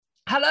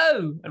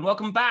Hello and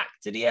welcome back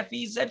to the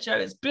FEZ show.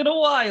 It's been a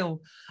while.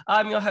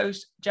 I'm your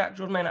host, Jack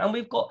Jordan Maynard, and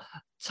we've got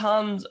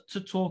tons to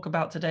talk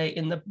about today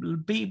in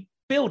the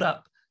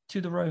build-up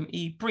to the Rome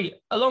E3.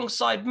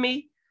 Alongside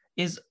me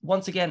is,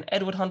 once again,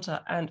 Edward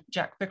Hunter and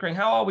Jack Pickering.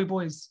 How are we,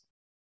 boys?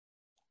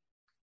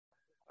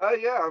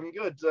 Yeah, I'm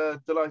good.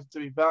 Delighted to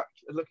be back.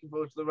 Looking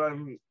forward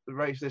to the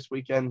race this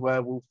weekend,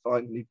 where we'll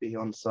finally be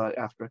on site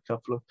after a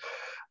couple of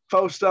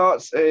false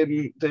starts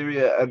in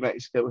Syria and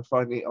Mexico. We're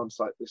finally on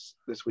site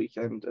this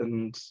weekend,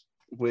 and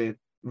we're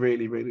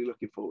really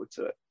looking forward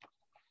to it.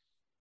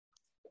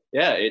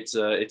 Yeah, it's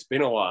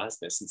been a while,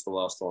 hasn't it, since the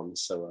last one?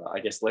 So I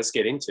guess let's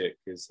get into it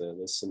because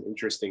there's some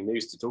interesting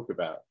news to talk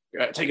about.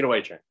 Take it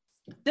away, Jack.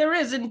 There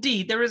is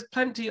indeed. There is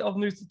plenty of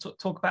news to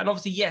talk about. And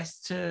obviously,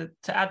 yes, to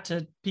add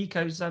to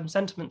Pico's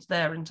sentiments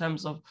there in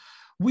terms of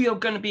we are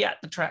going to be at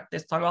the track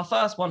this time. Our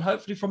first one,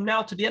 hopefully from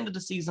now to the end of the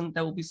season,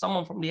 there will be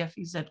someone from the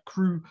FEZ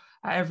crew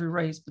at every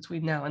race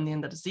between now and the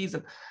end of the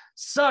season.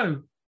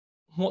 So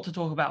what to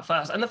talk about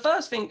first? And the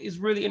first thing is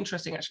really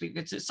interesting, actually.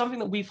 It's something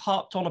that we've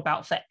harped on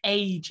about for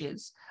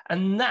ages,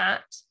 and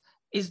that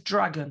is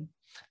Dragon.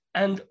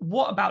 And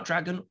what about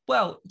Dragon?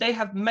 Well, they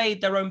have made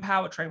their own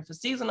powertrain for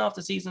season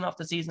after season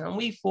after season. And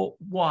we thought,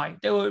 why?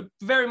 They were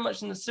very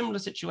much in a similar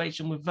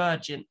situation with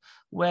Virgin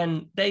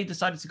when they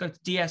decided to go to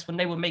DS when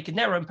they were making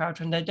their own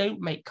powertrain. They don't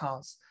make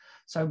cars.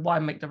 So why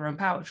make their own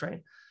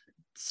powertrain?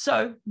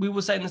 So we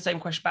were saying the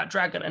same question about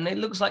Dragon. And it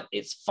looks like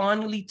it's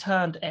finally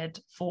turned, Ed,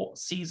 for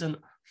season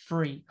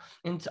 3.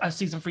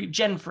 Season 3,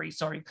 Gen 3,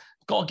 sorry.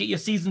 Got to get your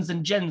seasons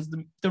and gens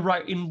the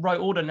right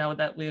order now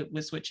that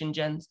we're switching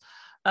gens.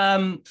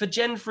 For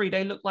Gen 3,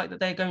 they look like that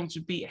they're going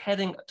to be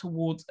heading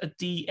towards a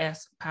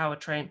DS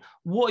powertrain.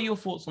 What are your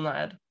thoughts on that,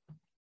 Ed?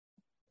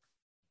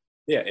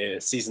 Yeah,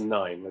 season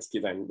 9. Let's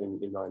keep that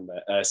in mind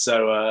there.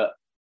 So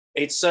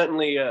it's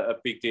certainly a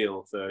big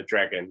deal for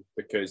Dragon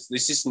because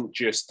this isn't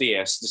just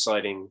DS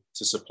deciding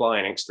to supply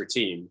an extra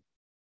team.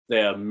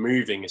 They are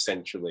moving,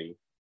 essentially.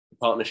 The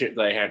partnership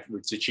they had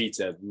with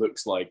Techeetah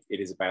looks like it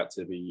is about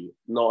to be,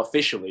 not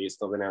officially, it's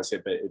not announced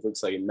yet, but it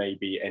looks like it may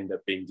end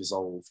up being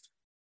dissolved.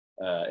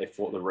 If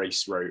what the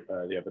race wrote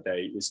the other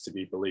day is to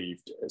be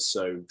believed.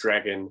 So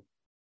Dragon,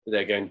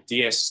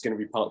 DS is going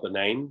to be part of the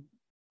name.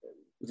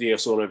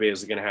 DS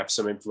automobiles are going to have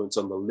some influence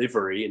on the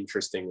livery,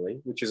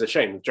 interestingly, which is a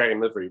shame. The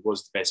Dragon livery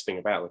was the best thing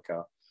about the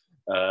car.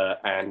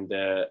 And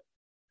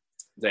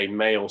they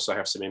may also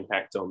have some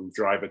impact on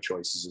driver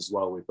choices as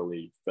well, we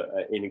believe. But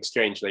in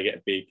exchange, they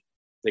get the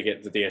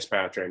DS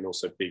powertrain and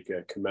also big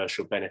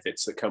commercial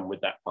benefits that come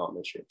with that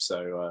partnership.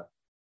 So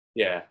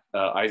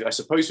I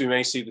suppose we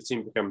may see the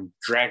team become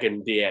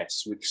Dragon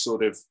DS, which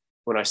sort of,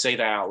 when I say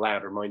that out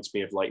loud, reminds me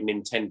of like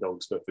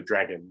Nintendogs, but for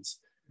dragons.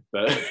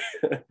 But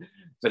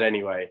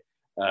anyway,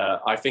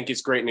 I think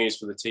it's great news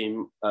for the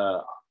team.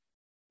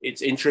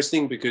 It's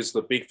interesting because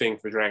the big thing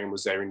for Dragon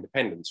was their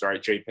independence,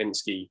 right? Jay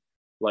Penske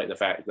liked the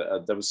fact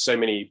that there was so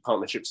many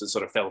partnerships that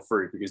sort of fell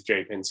through because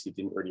Jay Penske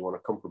didn't really want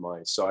to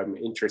compromise. So I'm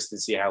interested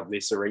to see how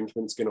this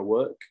arrangement's going to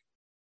work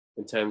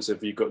in terms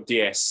of you've got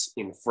DS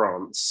in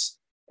France,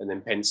 and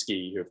then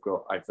Penske, who've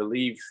got, I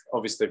believe,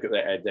 obviously they've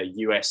got their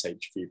US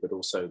HQ, but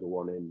also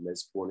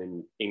there's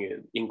one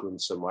in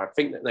England somewhere. I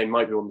think that they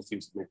might be one of the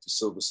teams that moved to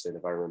Silverstone,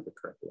 if I remember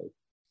correctly.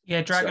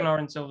 Yeah, Dragon are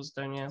in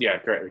Silverstone, yeah. Yeah,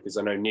 correctly, because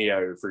I know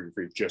Neo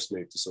just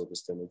moved to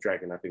Silverstone, and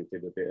Dragon, I think,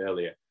 did a bit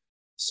earlier.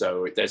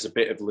 So there's a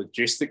bit of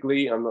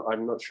logistically,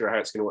 I'm not sure how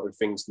it's going to work with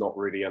things not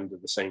really under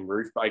the same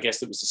roof, but I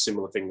guess it was a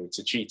similar thing with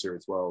Techeetah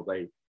as well.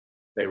 They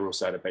were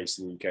also at a base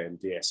in the UK and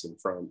DS in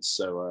France.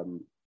 So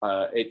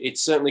it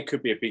certainly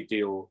could be a big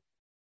deal.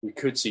 We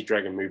could see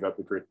Dragon move up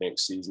the grid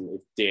next season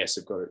if DS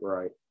have got it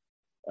right.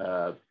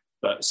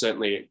 But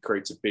certainly it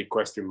creates a big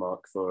question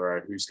mark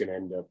for who's going to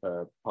end up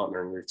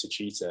partnering with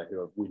Techeetah,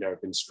 who we know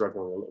have been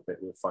struggling a little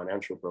bit with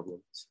financial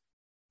problems.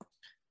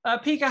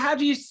 Pika, how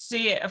do you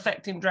see it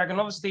affecting Dragon?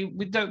 Obviously,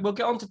 we'll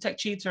get on to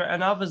Techeetah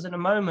and others in a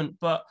moment,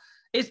 but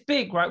it's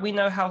big, right? We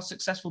know how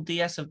successful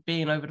DS have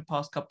been over the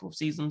past couple of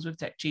seasons with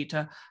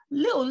Techeetah. A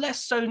little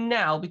less so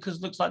now because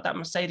it looks like that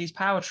Mercedes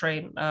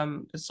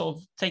powertrain is sort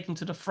of taken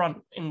to the front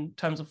in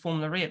terms of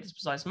Formula E at this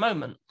precise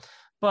moment.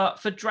 But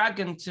for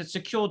Dragon to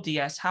secure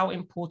DS, how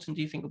important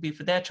do you think will be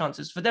for their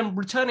chances, for them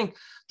returning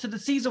to the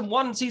season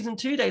 1, season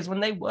 2 days when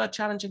they were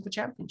challenging for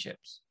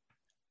championships?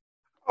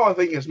 Oh, I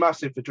think it's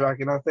massive for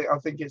Dragon. I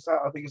think it's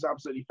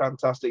absolutely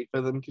fantastic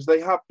for them because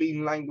they have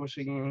been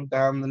languishing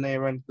down the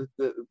near end,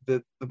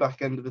 the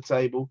back end of the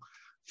table,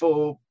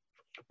 for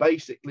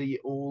basically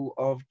all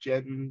of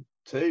Gen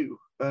 2.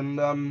 And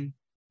I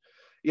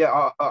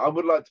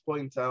would like to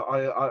point out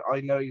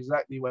I know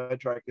exactly where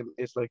Dragon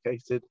is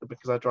located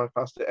because I drive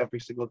past it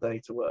every single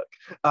day to work.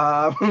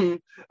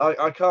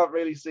 I can't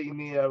really see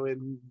Neo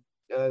in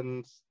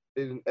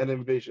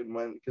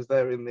Envision because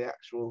they're in the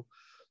actual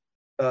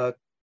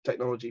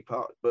technology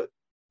park, but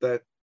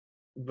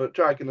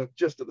Dragon are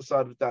just at the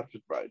side of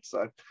Dadford Road,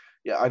 so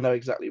yeah, I know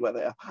exactly where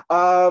they are.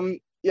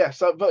 It's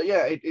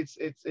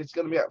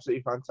going to be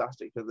absolutely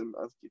fantastic for them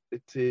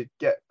to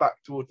get back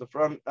towards the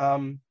front.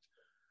 And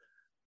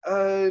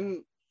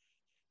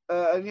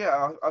And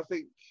yeah, I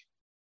think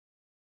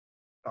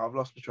I've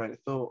lost my train of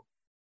thought.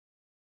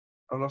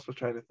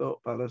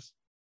 Fellas.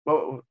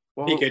 Pico,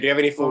 do you have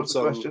any what was thoughts the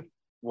on question?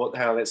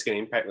 how that's going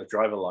to impact the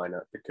driver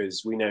lineup?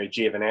 Because we know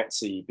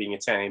Giovinazzi, being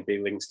Italian,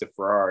 being links to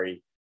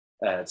Ferrari,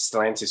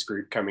 Stellantis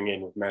group coming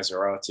in with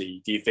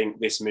Maserati. Do you think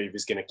this move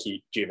is going to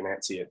keep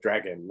Giovinazzi at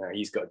Dragon? Now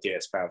he's got a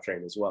DS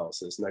powertrain as well,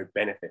 so there's no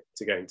benefit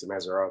to going to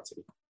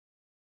Maserati.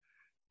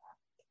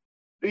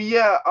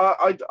 Yeah,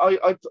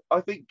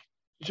 I think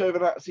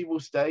Giovinazzi will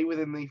stay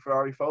within the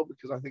Ferrari fold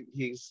because I think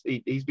he's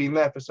been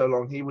there for so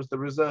long. He was the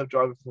reserve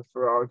driver for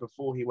Ferrari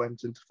before he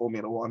went into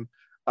Formula One,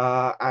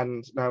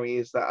 and now he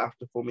is that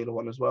after Formula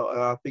One as well. And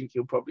I think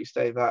he'll probably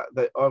stay that.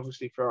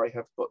 Obviously Ferrari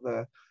have got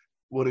their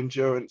World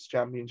Endurance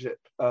Championship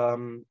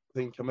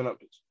thing coming up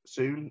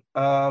soon.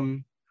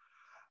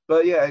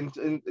 But yeah, in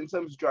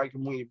terms of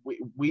Dragon,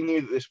 we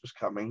knew that this was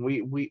coming.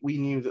 We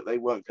knew that they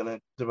weren't going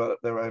to develop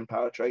their own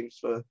powertrains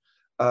for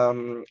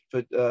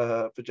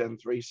Gen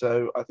 3.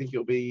 So I think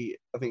it'll be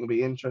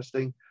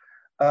interesting,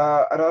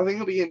 and I think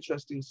it'll be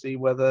interesting to see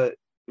whether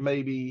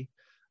maybe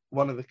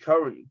one of the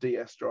current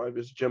DS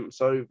drivers jumps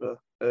over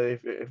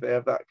if they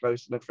have that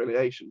close an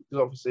affiliation.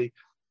 Because obviously,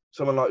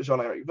 someone like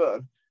Jean-Eric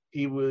Vergne,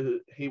 he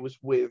was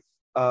with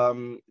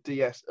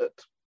DS at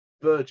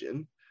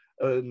Virgin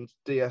and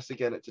DS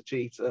again at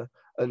Techeetah,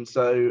 and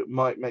so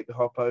might make the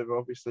hop over.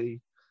 Obviously,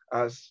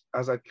 as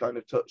I kind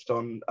of touched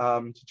on,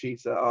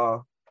 Techeetah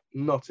are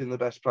not in the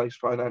best place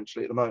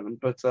financially at the moment,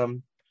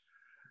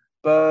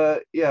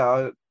 but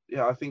yeah,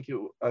 I think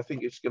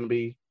it's going to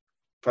be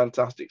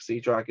fantastic to see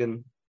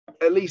Dragon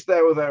at least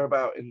there or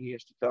thereabout in the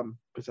years to come,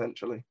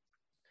 potentially.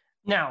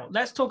 Now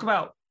let's talk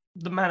about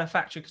the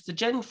manufacturer, because the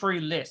Gen 3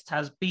 list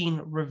has been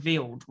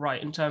revealed,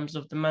 right, in terms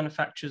of the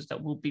manufacturers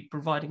that will be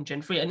providing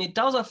Gen 3, and it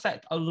does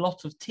affect a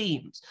lot of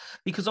teams,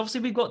 because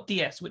obviously we've got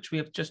DS, which we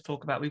have just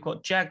talked about, we've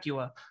got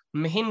Jaguar,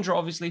 Mahindra,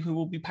 obviously, who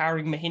will be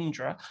powering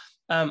Mahindra,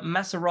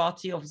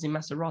 Maserati, obviously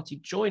Maserati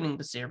joining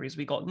the series,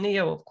 we got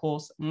NIO, of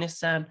course,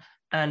 Nissan,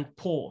 and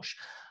Porsche.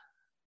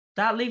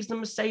 That leaves the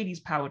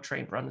Mercedes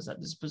powertrain runners at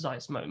this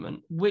precise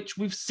moment, which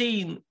we've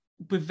seen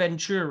with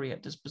Venturi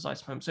at this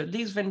precise moment. So it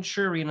leaves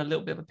Venturi in a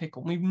little bit of a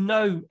pickle. We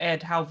know,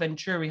 Ed, how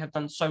Venturi have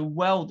done so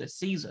well this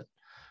season,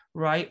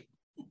 right?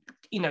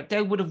 You know,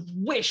 they would have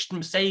wished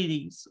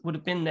Mercedes would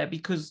have been there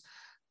because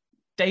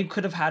they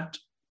could have had,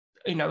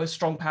 you know, a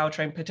strong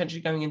powertrain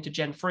potentially going into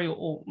Gen 3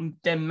 or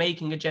them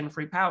making a Gen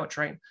 3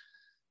 powertrain.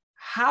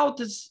 How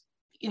does,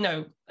 you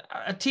know,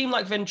 a team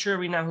like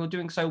Venturi now who are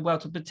doing so well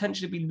to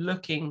potentially be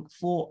looking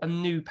for a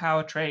new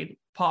powertrain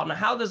partner,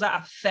 how does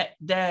that affect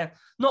their,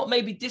 not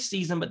maybe this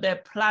season, but their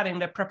planning,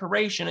 their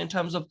preparation in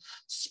terms of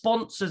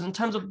sponsors, in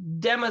terms of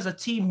them as a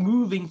team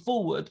moving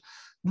forward,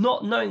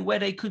 not knowing where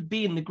they could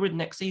be in the grid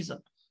next season?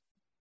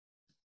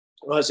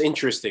 Well, it's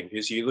interesting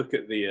because you look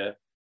at the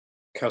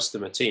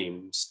customer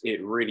teams,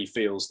 it really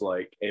feels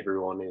like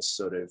everyone is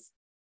sort of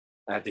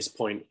at this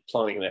point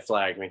planting their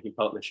flag, making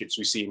partnerships.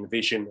 We see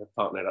Envision have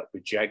partnered up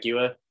with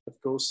Jaguar,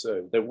 of course.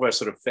 So there were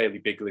sort of fairly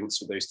big links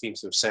with those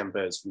teams. So Sam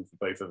Bird's for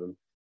both of them.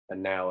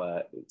 And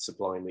now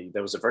supplying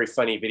there was a very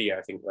funny video,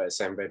 I think, where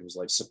Sam Bird was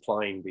like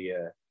supplying he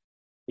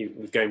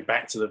was going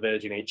back to the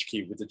Virgin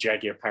HQ with the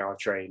Jaguar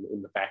powertrain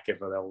in the back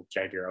of an old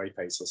Jaguar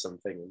I-Pace or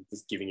something and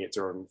just giving it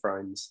to Ron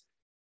Friends.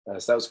 So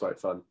that was quite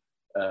fun.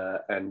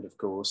 And of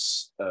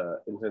course,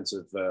 in terms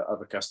of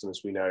other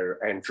customers, we know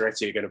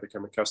Andretti are going to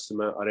become a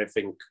customer. I don't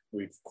think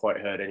we've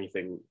quite heard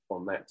anything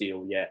on that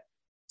deal yet.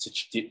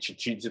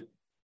 Techeetah,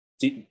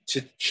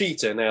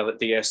 now that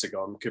DS are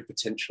gone, could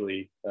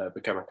potentially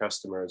become a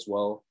customer as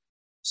well.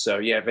 So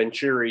yeah,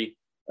 Venturi,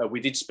 we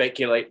did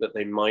speculate that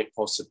they might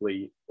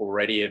possibly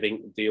already have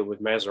inked a deal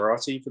with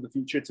Maserati for the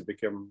future to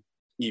become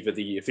either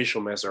the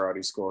official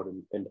Maserati squad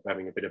and end up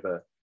having a bit of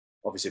an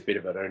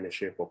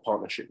ownership or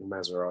partnership with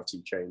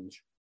Maserati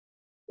change,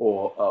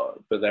 or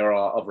but there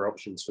are other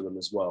options for them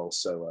as well.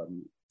 So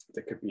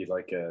there could be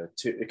like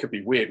it could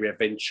be weird. We have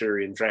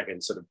Venturi and Dragon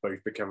sort of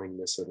both becoming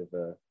the sort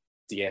of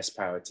DS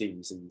power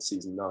teams in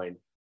season 9,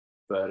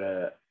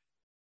 but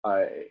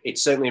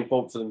it's certainly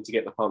important for them to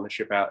get the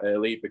partnership out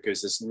early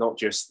because there's not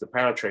just the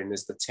powertrain,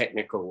 there's the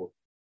technical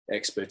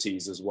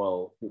expertise as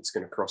well that's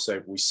going to cross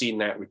over. We've seen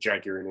that with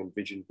Jaguar and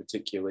Envision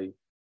particularly.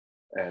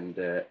 And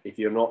if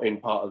you're not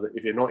in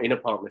a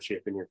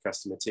partnership in your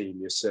customer team,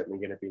 you're certainly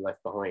going to be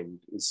left behind,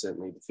 is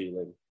certainly the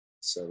feeling.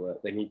 So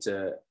they need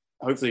to,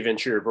 hopefully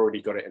Venturi have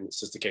already got it and it's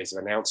just a case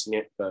of announcing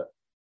it. But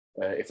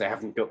if they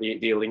haven't got the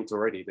deal linked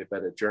already, they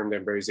better, Jerome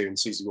D'Ambrosio and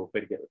Susie Wolff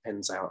better get the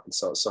pens out and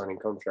start signing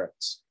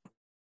contracts.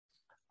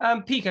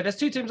 Pico, there's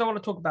 2 teams I want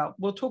to talk about.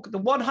 We'll talk the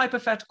one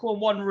hypothetical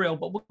and one real,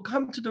 but we'll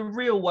come to the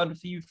real one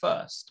for you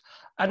first.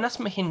 And that's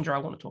Mahindra I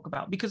want to talk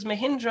about, because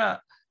Mahindra,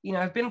 you know,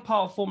 have been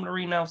part of Formula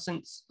E now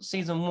since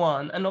season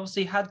 1 and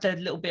obviously had their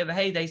little bit of a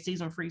heyday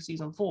season 3,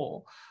 season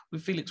 4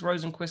 with Felix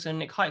Rosenqvist and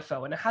Nick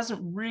Heidfeld. And it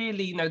hasn't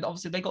really, you know,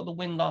 obviously they got the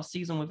win last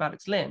season with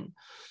Alex Lynn,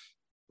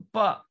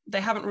 but they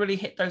haven't really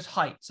hit those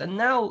heights. And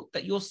now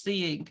that you're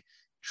seeing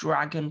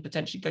Dragon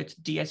potentially go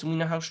to DS and we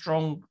know how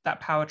strong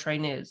that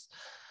powertrain is,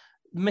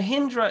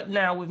 Mahindra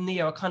now with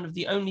Neo are kind of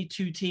the only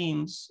two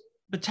teams,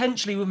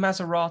 potentially with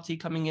Maserati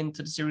coming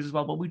into the series as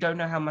well, but we don't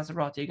know how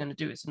Maserati are going to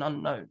do. It's an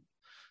unknown.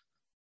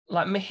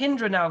 Like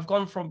Mahindra now have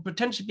gone from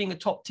potentially being a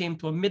top team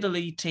to a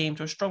middle-y team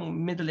to a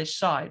strong middle-ish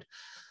side,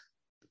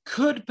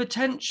 could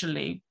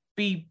potentially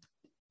be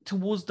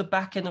towards the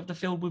back end of the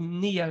field with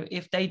Neo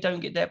if they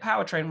don't get their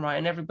powertrain right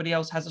and everybody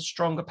else has a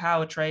stronger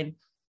powertrain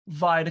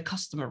via the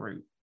customer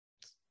route.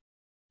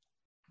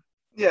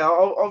 Yeah,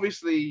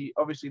 obviously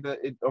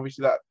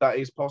that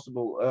is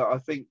possible. I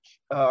think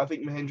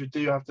Mahindra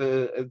do have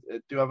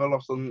a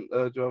lot on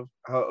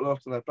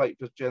their plate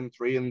for Gen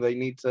 3, and they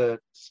need to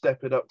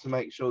step it up to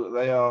make sure that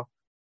they are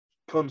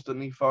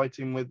constantly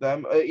fighting with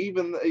them.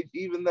 Even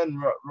then,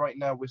 right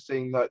now we're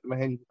seeing like the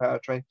Mahindra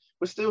powertrain.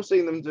 We're still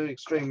seeing them do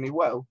extremely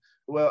well.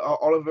 Well,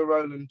 Oliver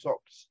Rowland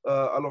topped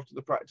a lot of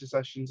the practice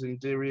sessions in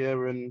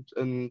Diriyah,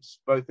 and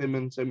both him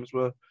and Sims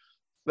were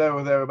there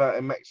or thereabout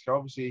in Mexico.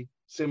 Obviously,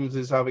 Sims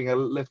is having a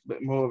little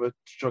bit more of a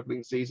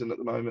struggling season at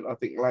the moment. I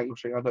think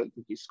languishing. I don't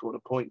think he's scored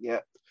a point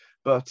yet.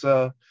 But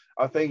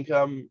I think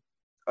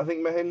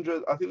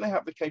Mahindra, I think they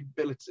have the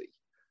capability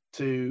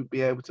to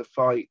be able to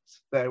fight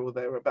there or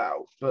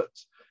thereabout. But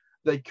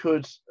they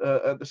could,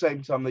 at the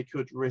same time, they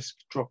could risk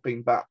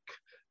dropping back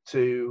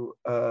to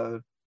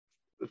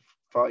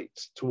fight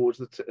towards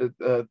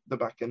the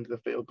back end of the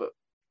field. But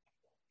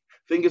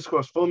fingers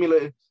crossed.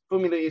 Formula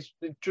is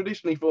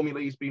traditionally Formula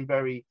E has been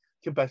very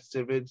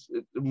competitive, and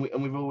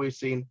we've always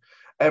seen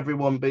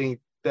everyone being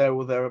there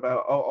or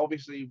thereabout.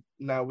 Obviously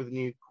now with the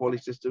new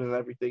quality system and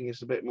everything,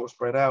 it's a bit more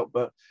spread out,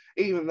 but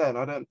even then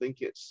I don't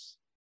think it's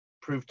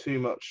proved too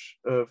much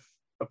of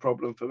a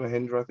problem for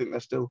Mahindra. I think they're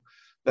still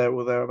there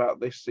or thereabout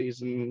this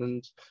season,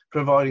 and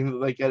providing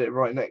that they get it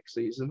right next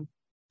season,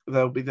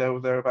 they'll be there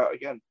or thereabout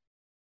again.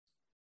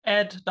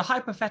 Ed, the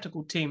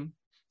hypothetical team,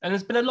 and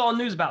there's been a lot of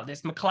news about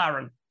this,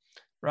 McLaren,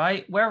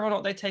 right? Whether or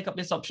not they take up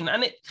this option.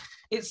 And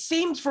it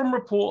seems from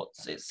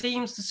reports, it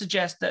seems to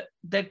suggest that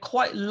they're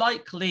quite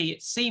likely,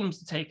 it seems,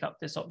 to take up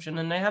this option.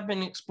 And they have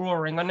been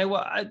exploring. I know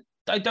what,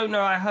 I don't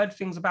know, I heard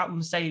things about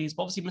Mercedes,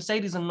 but obviously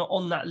Mercedes are not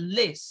on that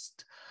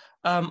list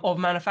of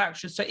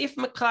manufacturers. So if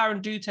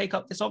McLaren do take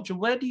up this option,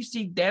 where do you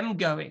see them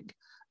going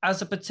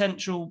as a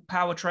potential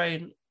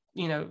powertrain,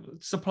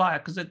 supplier?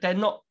 Because they're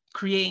not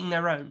creating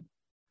their own.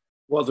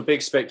 Well, the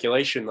big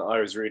speculation that I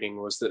was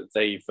reading was that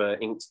they've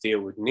inked a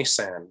deal with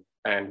Nissan.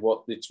 And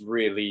what it's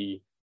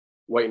really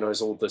waiting on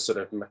is all the sort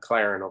of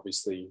McLaren,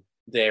 obviously,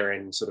 they're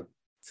in sort of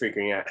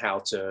figuring out how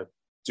to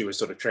do a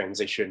sort of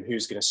transition,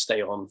 who's going to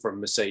stay on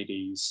from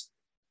Mercedes,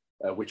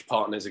 which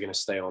partners are going to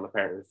stay on.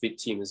 Apparently, the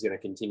team is going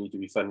to continue to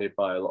be funded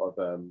by a lot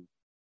of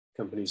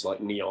companies like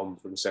Neom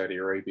from Saudi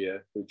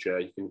Arabia, which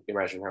you can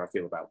imagine how I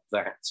feel about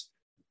that.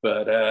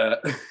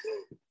 But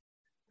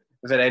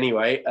but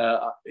anyway,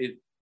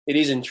 it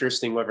is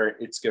interesting whether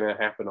it's going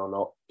to happen or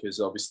not,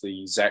 because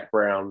obviously Zak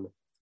Brown,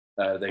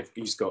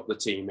 he's got the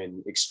team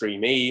in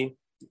Extreme E,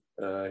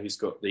 he's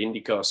got the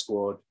IndyCar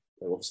squad.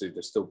 Obviously,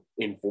 they're still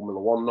in Formula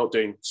One, not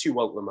doing too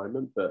well at the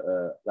moment, but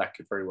that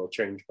could very well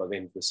change by the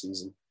end of the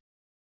season.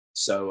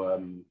 So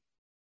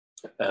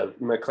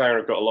McLaren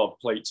have got a lot of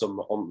plates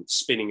on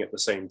spinning at the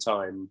same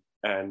time,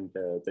 and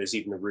there's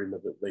even a rumor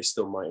that they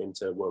still might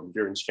enter World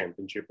Endurance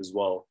Championship as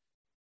well.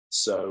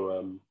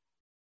 So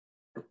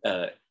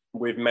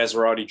with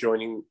Maserati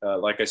joining,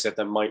 like I said,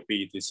 that might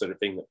be the sort of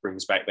thing that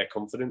brings back their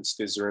confidence,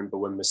 because remember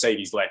when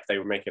Mercedes left, they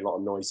were making a lot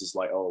of noises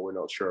like, oh, we're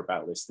not sure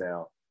about this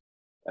now.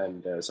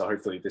 And so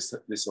hopefully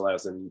this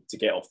allows them to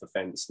get off the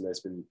fence. And there's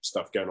been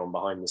stuff going on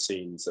behind the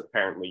scenes.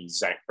 Apparently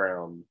Zak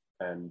Brown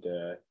and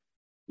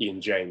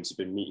Ian James have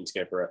been meeting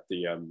together at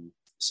the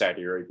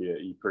Saudi Arabia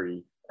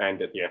E-Prix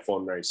and at the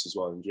F1 race as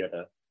well in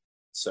Jeddah.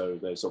 So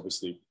there's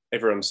obviously,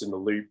 everyone's in the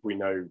loop. We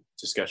know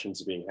discussions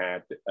are being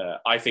had.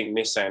 I think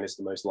Nissan is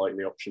the most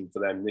likely option for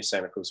them.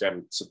 Nissan, of course,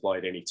 haven't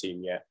supplied any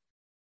team yet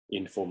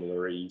in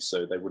Formula E,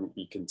 so they wouldn't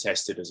be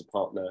contested as a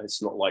partner.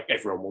 It's not like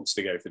everyone wants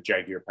to go for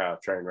Jaguar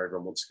powertrain or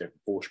everyone wants to go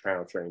for Porsche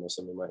powertrain or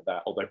something like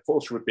that. Although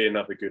Porsche would be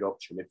another good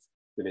option if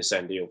the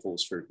Nissan deal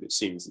falls through, but it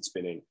seems it's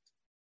been inked.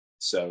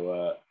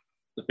 So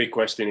the big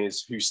question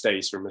is who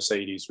stays from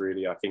Mercedes,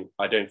 really. I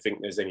don't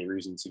think there's any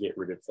reason to get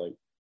rid of like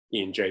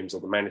Ian James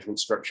or the management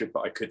structure,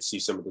 but I could see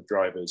some of the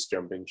drivers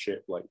jumping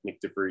ship, like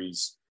Nick de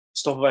Vries.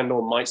 Stoffel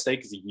Vandoorne might stay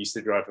because he used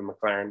to drive a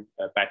McLaren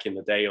back in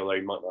the day, although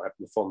he might not have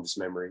the fondest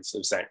memories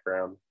of Zak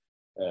Brown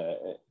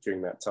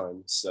during that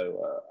time.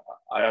 So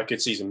I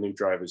could see some new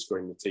drivers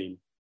joining the team,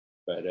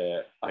 but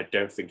I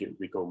don't think it would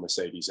be called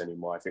Mercedes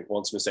anymore. I think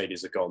once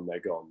Mercedes are gone, they're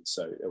gone.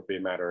 So it'll be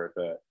a matter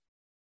of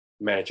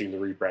managing the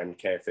rebrand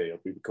carefully. It'll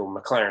be called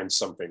McLaren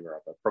something or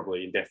other,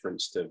 probably in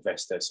deference to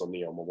Vestas or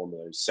Neom or one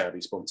of those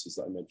Saudi sponsors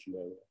that I mentioned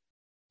earlier.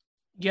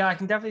 Yeah, I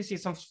can definitely see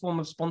some form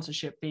of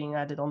sponsorship being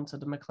added onto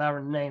the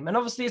McLaren name. And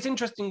obviously it's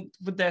interesting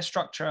with their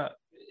structure,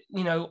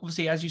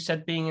 obviously, as you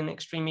said, being an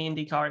Extreme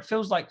IndyCar, it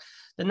feels like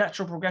the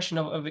natural progression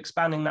of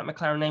expanding that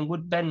McLaren name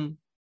would then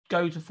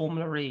go to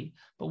Formula E,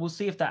 but we'll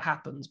see if that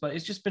happens. But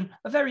it's just been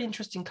a very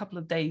interesting couple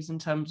of days in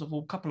terms of,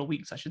 or couple of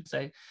weeks, I should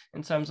say,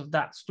 in terms of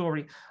that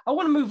story. I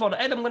want to move on.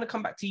 Ed, I'm going to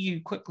come back to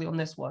you quickly on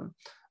this one.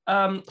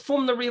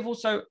 Formula E have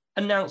also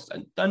announced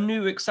a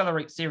new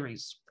Accelerate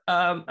series.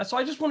 And so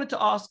I just wanted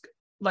to ask,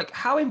 like,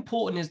 how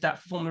important is that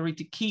for Formula E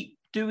to keep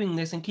doing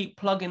this and keep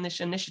plugging this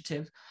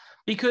initiative?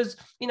 Because,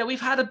 you know, we've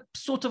had a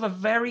sort of a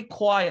very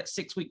quiet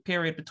 6-week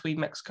period between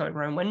Mexico and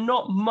Rome where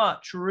not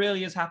much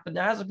really has happened.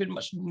 There hasn't been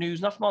much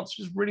news. Nothing much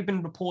has really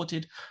been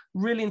reported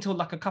really until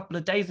like a couple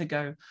of days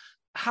ago.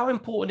 How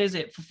important is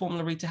it for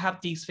Formula E to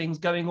have these things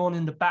going on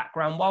in the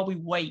background while we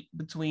wait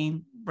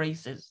between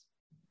races?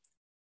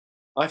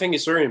 I think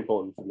it's very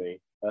important for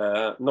me,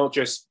 not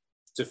just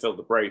to fill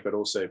the break, but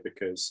also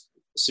because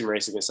sim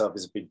racing itself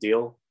is a big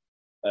deal.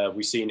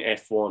 We've seen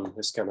F1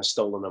 has kind of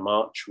stolen a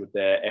march with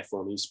their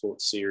F1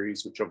 esports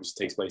series, which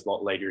obviously takes place a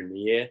lot later in the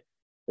year.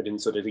 But in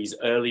sort of these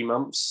early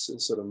months,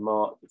 sort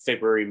of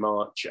February,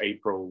 March,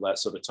 April, that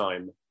sort of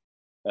time,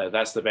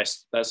 that's the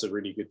best. That's a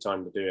really good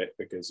time to do it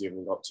because you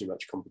haven't got too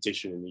much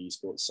competition in the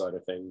esports side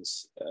of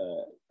things.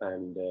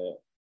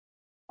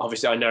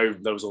 Obviously, I know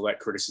there was all that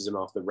criticism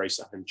after the Race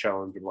at Home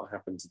Challenge and what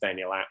happened to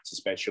Daniel Abt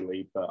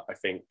especially, but I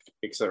think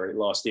Accelerate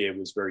last year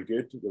was very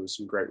good. There was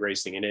some great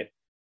racing in it.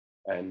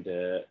 And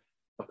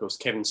of course,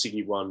 Kevin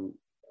Siggy won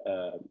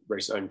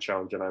Race at Home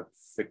Challenge, and I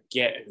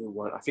forget who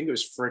won. I think it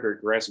was Frederick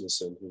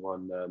Rasmussen who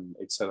won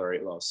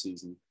Accelerate last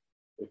season.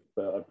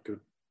 But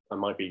I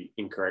might be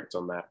incorrect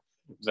on that,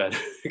 but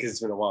because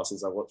it's been a while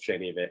since I watched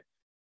any of it.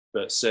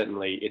 But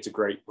certainly, it's a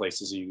great place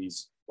to see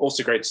these.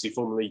 Also great to see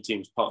Formula E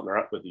teams partner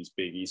up with these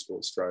big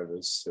esports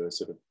drivers who are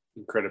sort of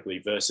incredibly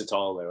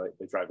versatile.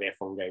 They drive the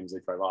F1 games, they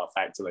drive R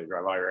Factor, they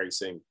drive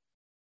iRacing,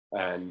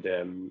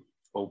 and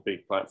all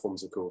big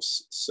platforms, of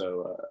course.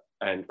 So,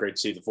 and great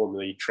to see the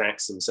Formula E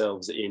tracks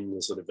themselves in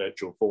the sort of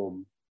virtual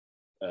form.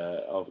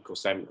 Of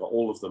course, they haven't got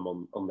all of them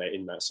on there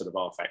in that sort of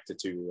R Factor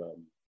 2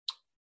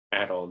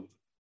 add-on,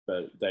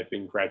 but they've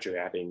been gradually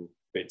adding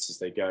bits as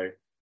they go.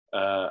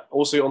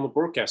 Also on the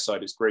broadcast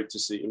side, it's great to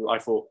see. I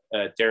thought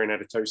Darren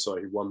Aditoso,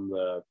 who won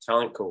the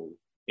talent call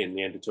in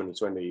the end of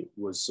 2020,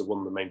 was one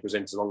of the main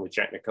presenters along with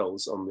Jack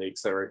Nichols on the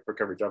Accelerate for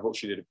coverage. I thought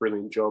she did a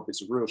brilliant job.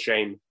 It's a real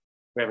shame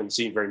we haven't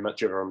seen very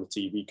much of her on the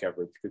TV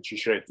coverage because she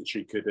showed that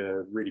she could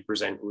really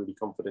present really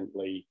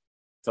confidently,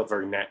 felt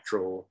very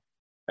natural.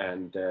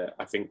 And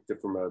I think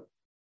that from a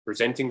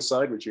presenting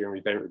side, which you don't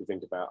really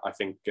think about, I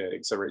think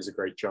Accelerate is a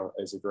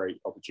great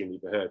opportunity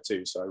for her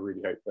too. So I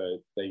really hope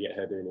they get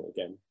her doing it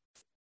again.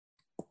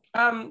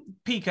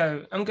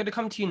 Pico, I'm going to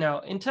come to you now.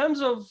 In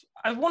terms of,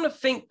 I want to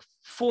think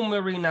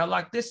Formula E now,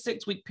 like this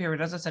 6-week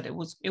period, as I said, it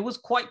was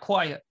quite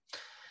quiet.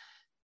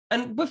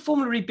 And with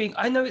Formula E being,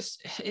 I know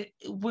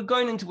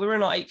we're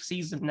in our 8th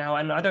season now,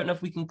 and I don't know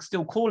if we can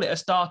still call it a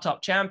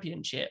startup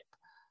championship.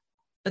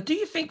 But do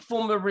you think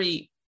Formula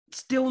E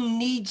still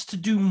needs to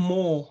do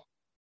more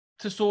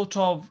to sort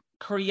of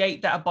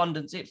create that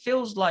abundance? It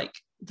feels like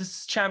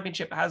this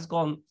championship has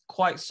gone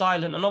quite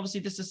silent, and obviously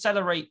this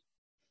Accelerate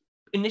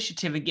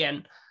initiative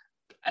again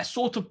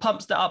sort of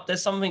pumps that up.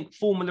 There's something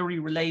Formula E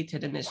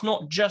related, and it's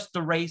not just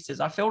the races.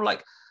 I feel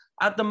like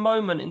at the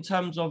moment, in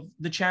terms of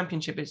the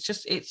championship,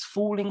 it's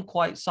falling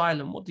quite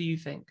silent. What do you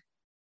think?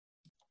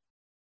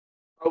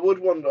 I would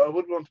want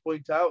to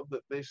point out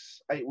that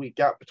this 8-week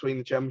gap between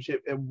the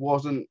championship, it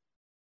wasn't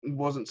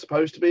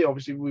supposed to be.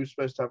 Obviously, we were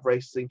supposed to have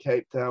races in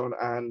Cape Town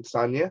and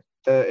Sanya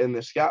in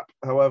this gap.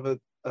 However,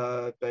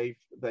 they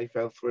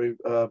fell through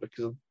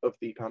because of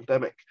the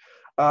pandemic.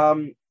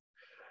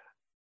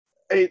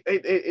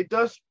 It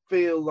does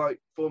feel like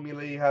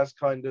Formula E has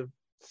kind of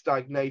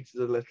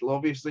stagnated a little.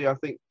 Obviously, I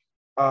think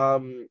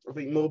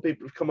more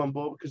people have come on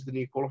board because of the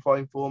new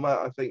qualifying format.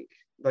 I think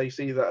they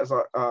see that as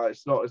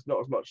it's not as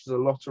much as a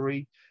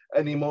lottery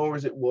anymore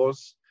as it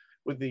was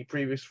with the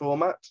previous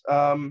format.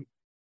 I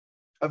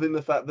think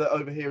the fact that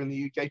over here in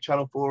the UK,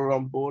 Channel 4 are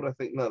on board, I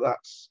think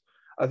that's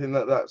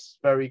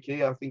very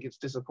key. I think it's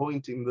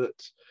disappointing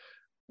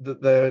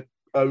that they're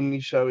only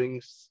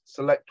showing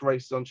select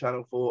races on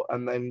Channel 4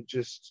 and then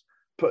just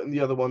putting the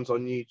other ones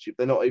on YouTube.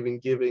 They're not even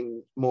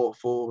giving more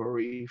for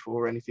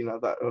or anything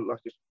like that, or like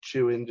a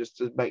chew-in just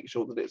to make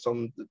sure that it's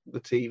on the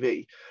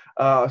TV.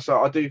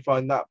 So I do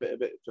find that bit a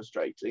bit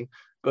frustrating.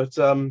 But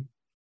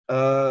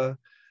yeah,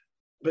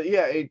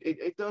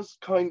 it does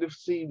kind of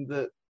seem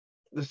that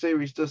the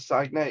series does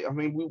stagnate. I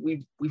mean,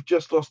 we've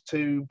just lost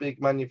 2 big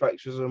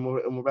manufacturers, and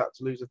we're about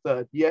to lose a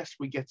third. Yes,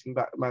 we're getting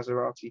back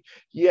Maserati.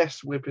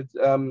 Yes, we're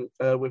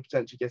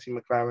potentially getting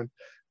McLaren,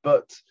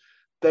 but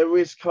there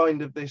is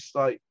kind of this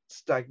like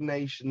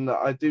stagnation that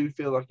I do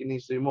feel like it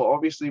needs to do more.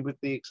 Obviously, with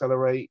the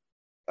Accelerate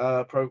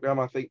program,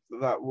 I think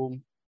that will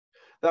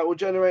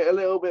generate a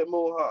little bit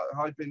more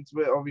hype into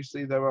it.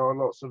 Obviously, there are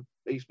lots of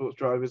esports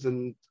drivers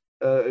and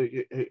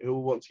who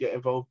want to get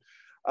involved,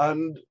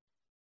 and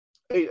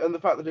the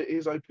fact that it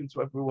is open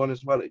to everyone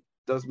as well, it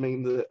does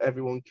mean that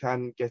everyone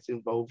can get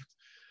involved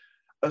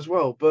as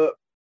well. But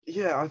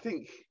yeah, I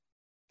think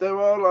there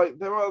are like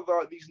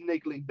these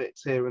niggling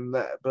bits here and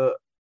there, but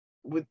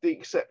with the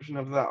exception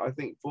of that, I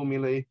think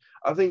Formula E,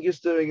 I think it's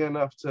doing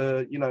enough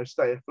to,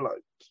 stay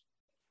afloat.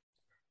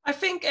 I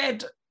think,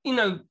 Ed,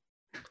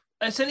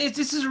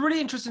 this is a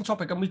really interesting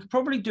topic, and we could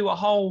probably do a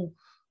whole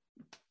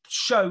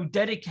show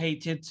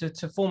dedicated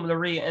to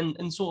Formula E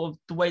and sort of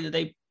the way that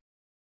they,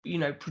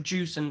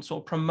 produce and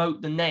sort of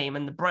promote the name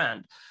and the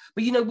brand.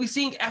 But, we're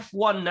seeing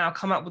F1 now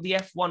come out with the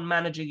F1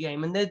 Manager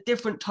game, and there are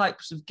different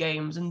types of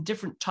games and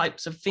different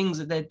types of things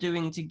that they're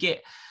doing to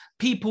get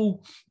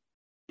people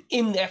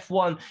in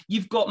F1.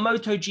 You've got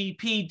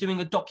MotoGP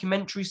doing a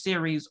documentary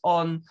series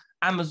on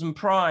Amazon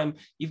Prime.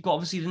 You've got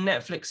obviously the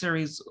Netflix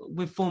series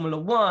with Formula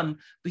One.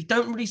 We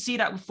don't really see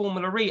that with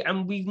Formula E,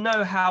 and we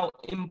know how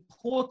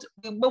important.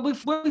 Well,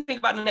 when we think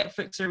about the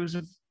Netflix series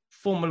of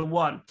Formula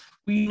One,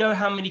 we know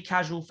how many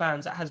casual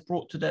fans that has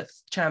brought to the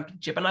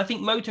championship. And I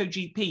think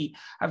MotoGP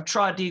have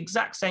tried the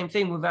exact same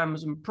thing with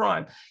Amazon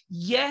Prime.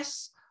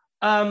 Yes,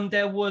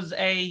 there was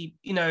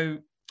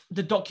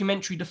the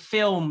documentary, the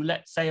film,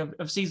 let's say,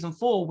 of season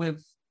 4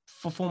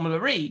 for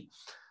Formula E,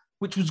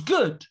 which was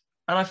good.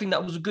 And I think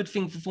that was a good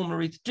thing for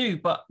Formula E to do.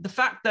 But the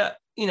fact that,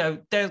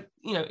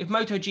 if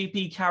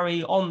MotoGP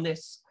carry on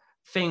this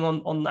thing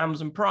on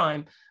Amazon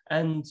Prime,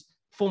 and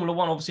Formula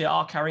One obviously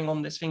are carrying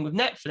on this thing with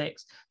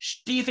Netflix,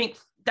 do you think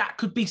that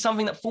could be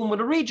something that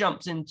Formula E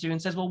jumps into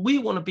and says, well, we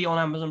want to be on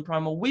Amazon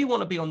Prime, or we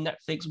want to be on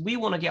Netflix, we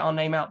want to get our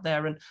name out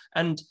there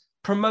and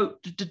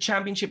promote the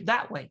championship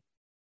that way?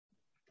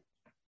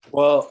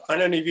 Well, I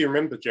don't know if you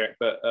remember, Jack,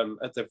 but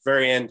at the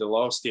very end of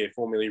last year,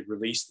 Formula E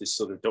released this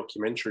sort of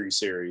documentary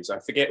series. I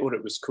forget what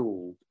it was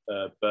called,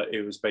 but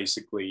it was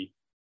basically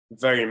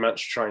very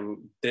much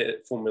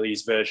Formula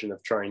E's version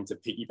of trying to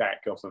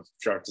piggyback off of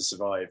Drive to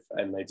Survive.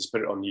 And they just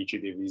put it on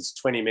YouTube. These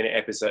 20-minute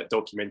episode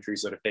documentary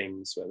sort of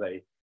things where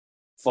they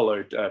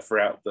followed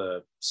throughout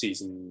the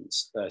season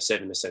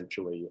 7,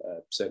 essentially,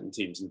 certain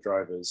teams and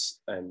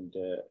drivers. And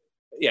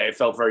it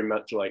felt very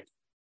much like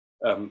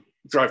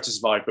Drive to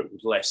Survive, but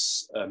with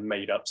less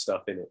made up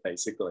stuff in it,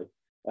 basically,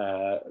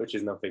 which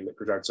is nothing that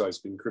Drive to Survive has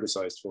been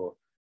criticized for.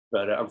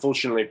 But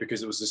unfortunately,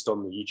 because it was just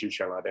on the YouTube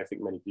channel, I don't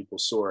think many people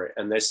saw it.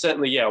 And there's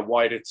certainly, a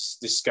wider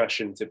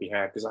discussion to be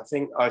had, because I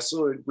think I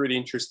saw a really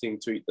interesting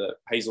tweet that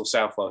Hazel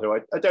Southwell, who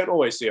I don't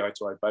always see eye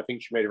to eye, but I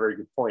think she made a very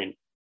good point,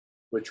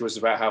 which was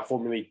about how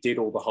Formula E did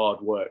all the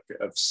hard work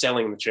of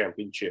selling the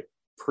championship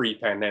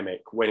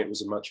pre-pandemic when it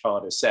was a much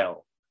harder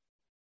sell.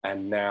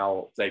 And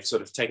now they've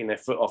sort of taken their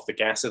foot off the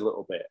gas a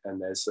little bit.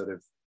 And there's sort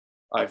of,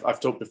 I've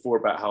talked before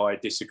about how I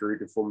disagreed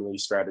with Formula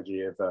E's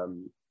strategy of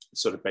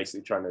sort of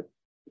basically trying to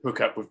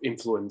hook up with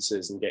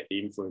influencers and get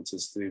the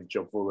influencers to do the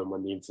job for them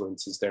when the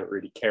influencers don't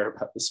really care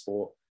about the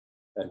sport,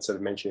 and sort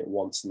of mention it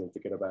once and then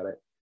forget about it.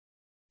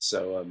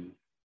 So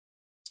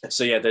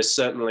there's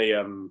certainly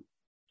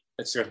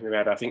it's something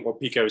about, I think what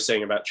Pico was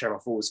saying about Channel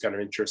 4 was kind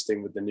of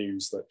interesting, with the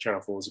news that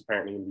Channel 4 is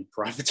apparently going to be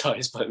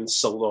privatized and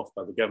sold off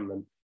by the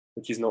government,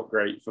 which is not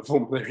great for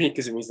Formula E,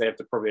 because it means they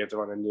probably have to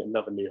run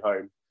another new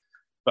home.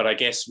 But I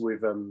guess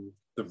with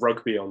the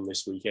rugby on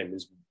this weekend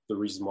is the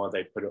reason why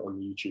they put it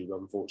on YouTube,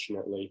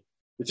 unfortunately,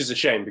 which is a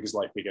shame, because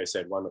like Pico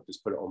said, why not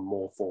just put it on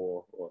More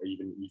 4 or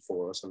even E4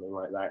 or something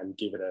like that and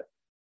give it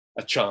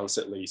a chance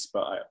at least.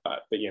 But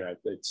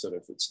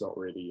it's not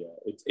really,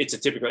 it's a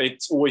typical,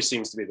 it always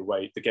seems to be the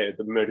way the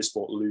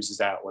motorsport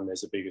loses out when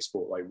there's a bigger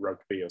sport like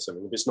rugby or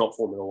something. If it's not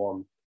Formula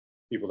One,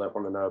 people don't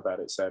want to know about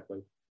it,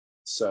 sadly.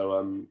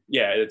 So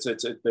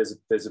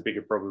there's a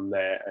bigger problem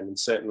there, and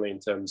certainly in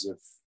terms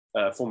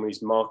of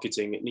Formula's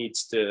marketing, they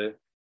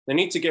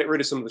need to get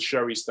rid of some of the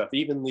showy stuff.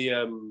 Even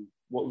the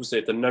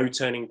the no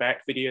turning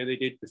back video they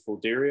did before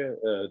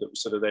Diriyah, that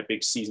was sort of their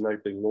big season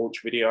opening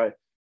launch video.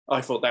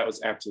 I thought that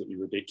was absolutely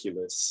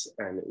ridiculous,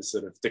 and it was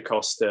sort of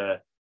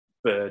DaCosta,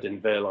 Bird,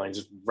 and Wehrlein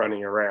just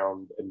running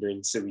around and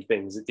doing silly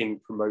things. It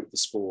didn't promote the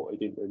sport. It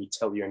didn't really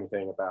tell you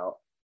anything about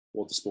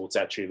what the sport's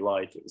actually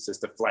like. It was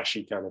just a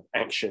flashy kind of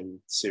action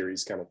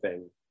series kind of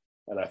thing.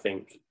 And I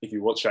think if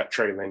you watch that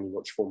trailer and you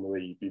watch Formula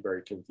E, you'd be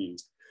very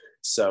confused.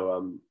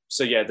 So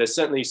there's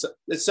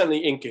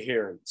certainly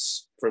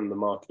incoherence from the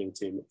marketing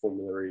team at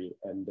Formula E,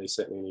 and they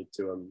certainly need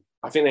to.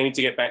 I think they need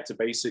to get back to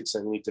basics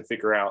and need to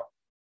figure out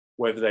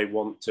whether they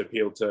want to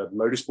appeal to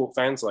motorsport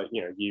fans like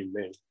you and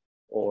me,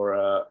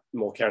 or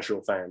more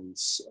casual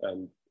fans,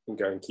 and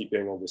go and keep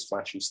doing all this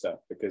flashy stuff.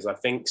 Because I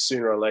think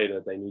sooner or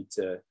later they need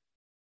to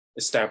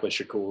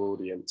establish a core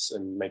audience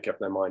and make up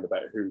their mind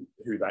about who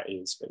that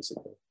is,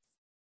 basically.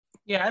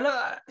 Yeah,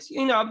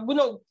 and we're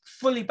not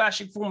fully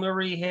bashing Formula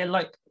E here.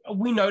 Like,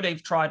 we know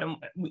they've tried, and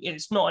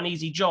it's not an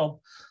easy job.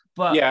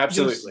 But yeah,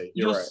 absolutely,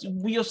 you're right.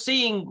 You're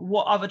seeing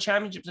what other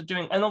championships are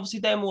doing, and obviously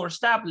they're more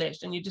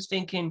established. And you're just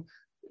thinking,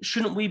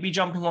 shouldn't we be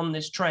jumping on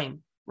this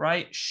train?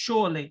 Right?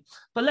 Surely.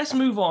 But let's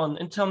move on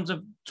in terms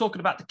of talking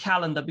about the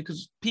calendar,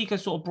 because Pico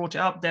sort of brought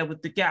it up there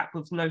with the gap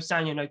with no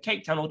Sanya, no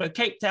Cape Town, although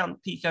Cape Town,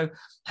 Pico,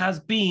 has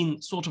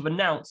been sort of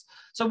announced.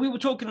 So we were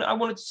talking, I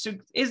wanted to,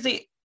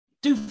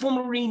 do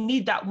Formula E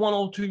need that one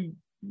or two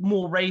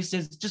more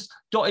races just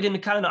dotted in the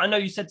calendar? I know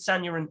you said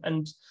Sanya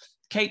and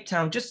Cape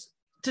Town, just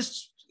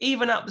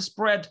even out the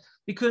spread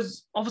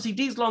because obviously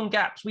these long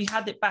gaps, we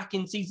had it back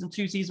in season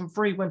 2, season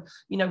 3, when,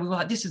 we were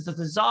like, this is a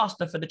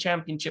disaster for the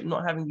championship,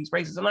 not having these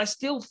races. And I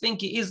still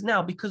think it is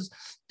now, because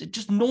the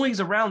just noise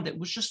around it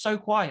was just so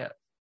quiet.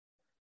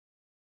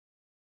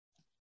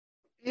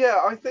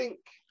 Yeah, I think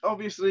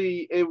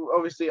obviously,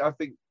 I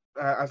think,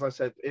 as I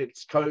said,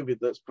 it's COVID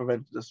that's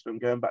prevented us from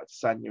going back to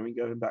Sanya and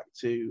going back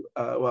to,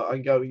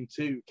 and going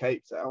to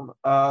Cape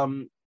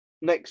Town.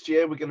 Next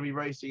year, we're going to be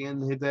racing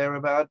in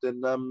Hyderabad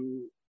and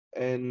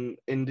in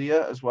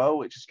India as well,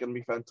 which is going to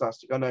be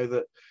fantastic. I know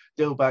that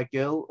Dilbagh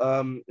Gill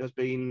has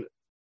been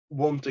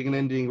wanting an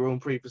Indian Grand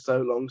Prix for so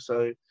long,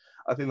 so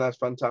I think that's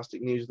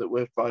fantastic news that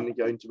we're finally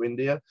going to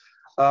India.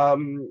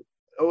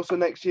 Also,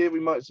 next year, we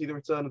might see the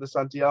return of the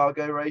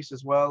Santiago race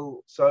as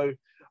well. So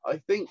I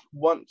think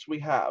once we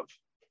have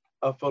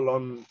a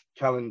full-on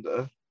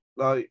calendar,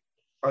 I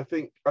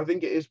think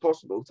it is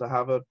possible to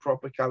have a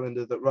proper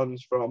calendar that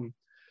runs from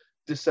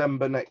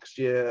December next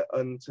year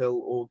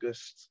until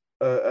August,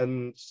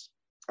 and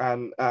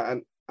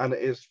it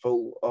is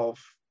full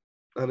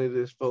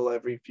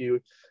every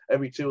 2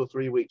 or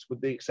 3 weeks, with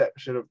the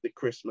exception of the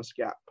Christmas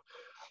gap.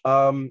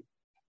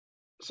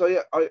 So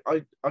yeah,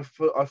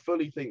 I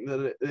fully think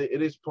that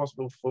it is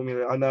possible for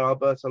Formula. I know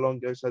Alberto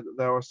Longo said that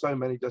there are so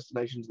many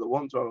destinations that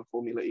want to have a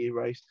Formula E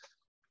race,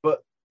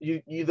 but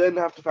you then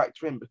have to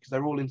factor in, because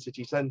they're all in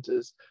city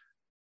centres,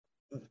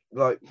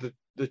 like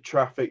the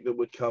traffic that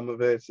would come of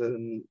it,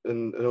 and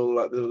all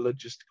like the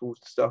logistical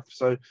stuff.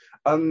 So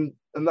and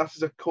that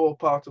is a core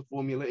part of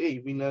Formula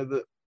E. We know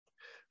that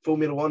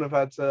Formula One have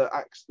had to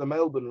axe the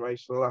Melbourne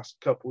race for the last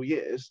couple of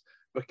years,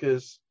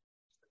 because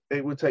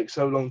it would take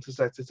so long to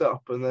set it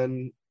up, and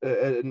then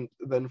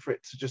for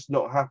it to just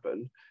not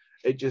happen,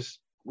 it just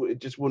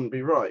wouldn't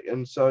be right.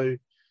 And so,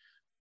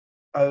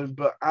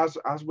 but as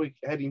we're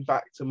heading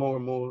back to more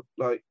and more,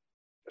 like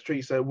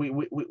Street said,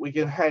 we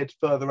can head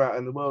further out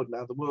in the world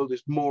now. The world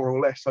is more or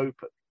less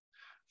open,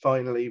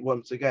 finally,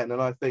 once again.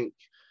 And I think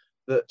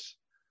that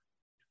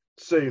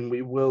soon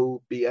we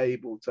will be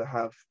able to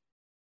have,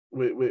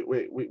 we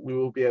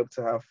will be able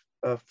to have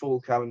a full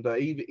calendar,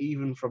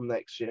 even from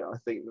next year. I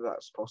think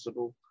that's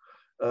possible.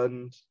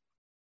 And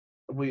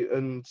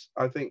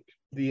I think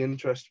the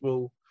interest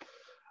will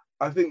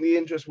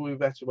be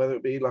better, whether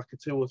it be like a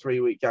 2 or 3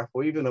 week gap,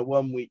 or even a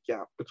 1 week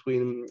gap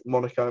between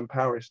Monaco and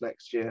Paris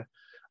next year.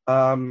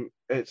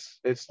 It's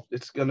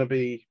going to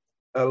be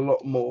a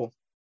lot more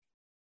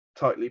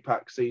tightly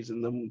packed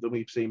season than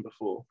we've seen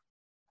before.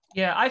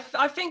 Yeah,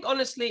 I think,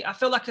 honestly, I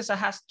feel like it's a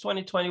Haas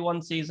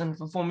 2021 season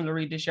for Formula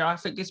E this year. I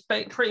think it's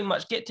pretty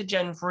much get to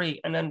Gen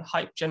 3 and then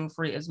hype Gen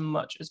 3 as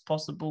much as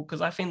possible,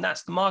 because I think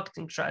that's the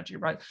marketing strategy,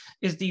 right,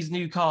 is these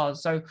new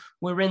cars. So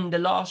we're in the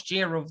last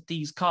year of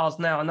these cars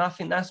now, and I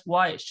think that's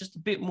why it's just a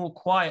bit more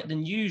quiet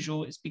than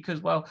usual. It's because,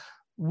 well,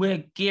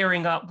 we're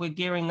gearing up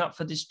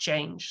for this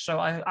change. So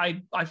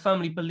I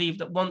firmly believe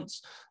that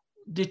once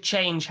the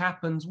change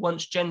happens,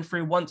 once Gen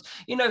 3,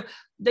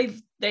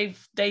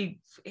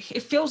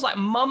 it feels like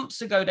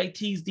months ago they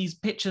teased these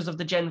pictures of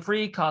the Gen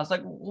 3 cars.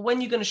 Like, when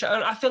are you going to show?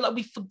 And I feel like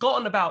we've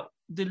forgotten about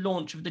the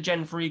launch of the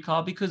Gen 3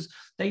 car, because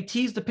they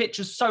teased the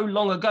pictures so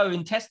long ago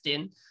in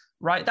testing,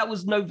 right? That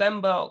was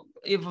November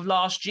of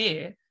last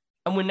year,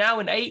 and we're now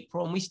in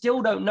April, and we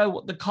still don't know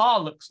what the car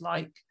looks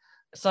like.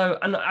 So,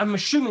 and I'm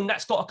assuming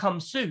that's got to come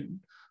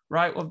soon,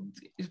 right?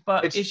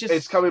 But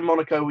it's coming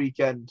Monaco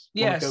weekend.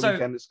 Yeah,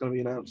 weekend it's going to be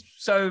announced.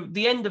 So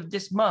the end of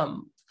this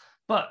month,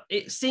 but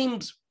it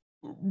seems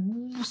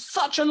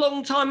such a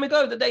long time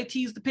ago that they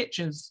teased the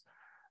pictures.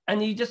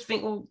 And you just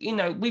think, well,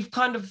 we've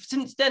kind of,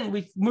 since then,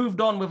 we've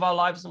moved on with our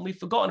lives, and we've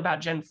forgotten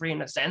about Gen 3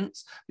 in a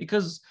sense,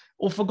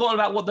 or forgotten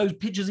about what those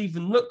pictures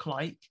even look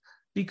like,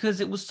 because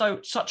it was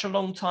such a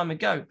long time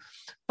ago.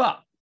 But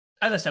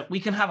as I said,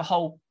 we can have a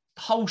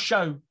whole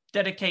show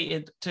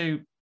dedicated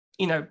to,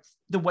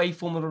 the way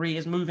Formula E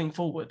is moving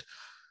forward.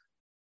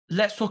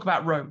 Let's talk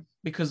about Rome,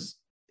 because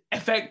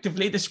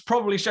effectively this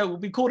probably show will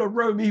be called a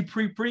Rome E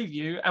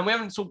preview, and we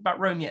haven't talked about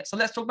Rome yet. So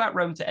let's talk about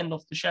Rome to end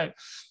off the show.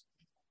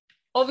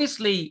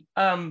 Obviously,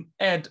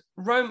 Ed,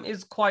 Rome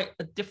is quite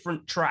a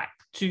different track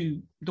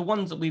to the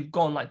ones that we've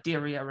gone, like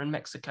Diriyah and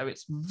Mexico.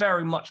 It's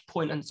very much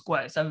point and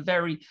square. It's a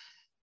very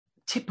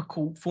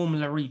typical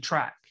Formula E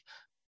track.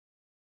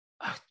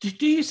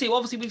 Do you see,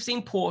 obviously we've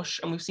seen Porsche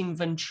and we've seen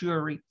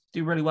Venturi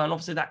do really well, and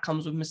obviously that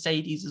comes with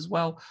Mercedes as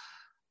well.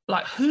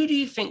 Like, who do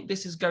you think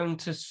this is going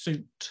to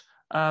suit,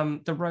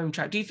 the Rome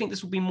track? Do you think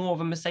this will be more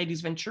of a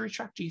Mercedes Venturi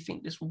track? Do you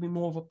think this will be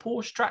more of a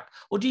Porsche track?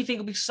 Or do you think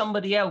it'll be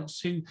somebody else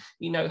who,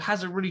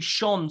 hasn't really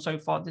shone so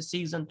far this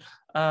season,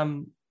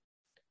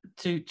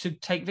 to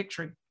take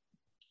victory?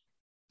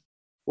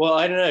 Well,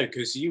 I don't know,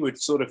 because you would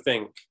sort of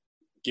think,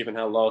 given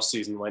how last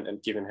season went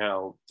and given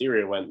how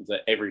Diriyah went,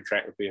 that every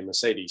track would be a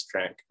Mercedes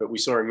track. But we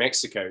saw in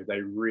Mexico, they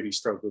really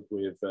struggled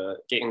with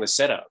getting the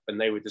setup,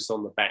 and they were just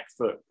on the back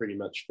foot pretty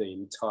much the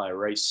entire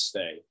race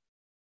day.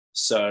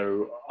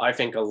 So I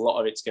think a lot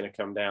of it's going to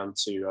come down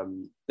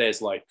to,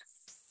 there's like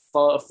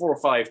 4 or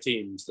 5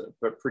 teams that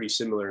are pretty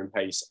similar in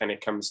pace, and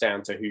it comes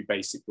down to who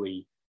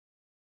basically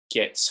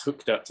gets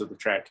hooked up to the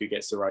track, who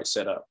gets the right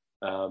setup.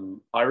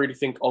 I really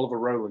think Oliver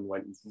Rowland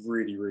went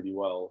really, really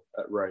well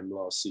at Rome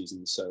last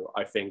season. So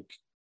I think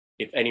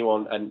if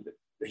anyone, and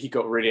he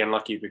got really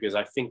unlucky because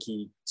I think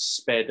he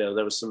sped, there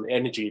was some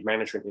energy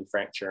management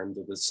infraction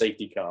under the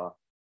safety car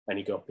and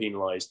he got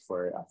penalised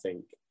for it, I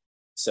think.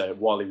 So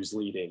while he was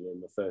leading in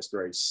the first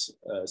race.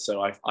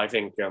 So I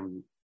think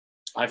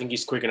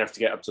he's quick enough to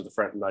get up to the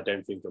front and I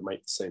don't think he'll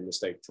make the same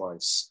mistake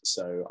twice.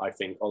 So I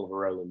think Oliver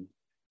Rowland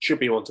should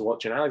be one to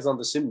watch. And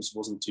Alexander Sims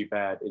wasn't too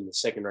bad in the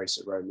second race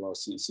at Rome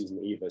last season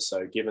either.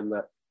 So given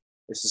that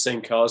it's the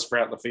same cars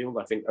throughout the field,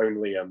 I think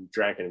only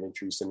Dragon have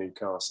introduced a new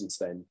car since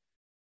then.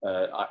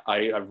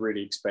 I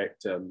really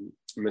expect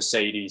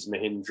Mercedes,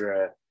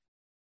 Mahindra,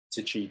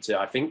 Techeetah.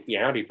 I think the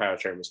Audi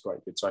powertrain was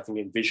quite good. So I think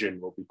Envision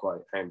will be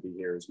quite handy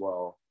here as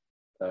well.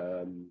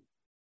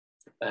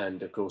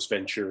 And of course,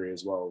 Venturi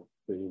as well,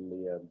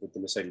 with the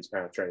Mercedes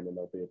powertrain, and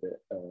they'll be a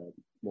bit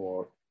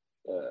more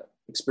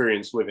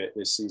experienced with it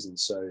this season.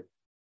 So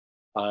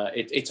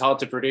it's hard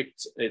to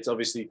predict. It's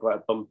obviously quite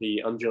a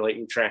bumpy,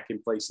 undulating track in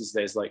places.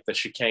 There's like the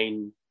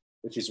chicane,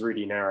 which is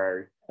really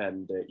narrow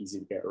and easy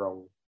to get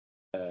wrong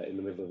in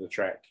the middle of the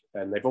track.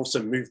 And they've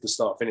also moved the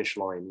start-finish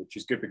line, which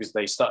is good because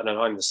they started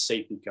behind the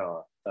safety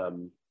car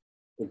in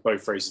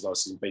both races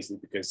last season, basically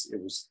because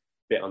it was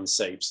a bit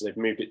unsafe. So they've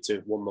moved it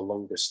to one of the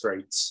longer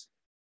straights.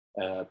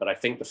 But I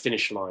think the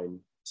finish line,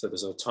 so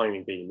there's a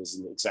timing beam, is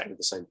in exactly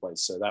the same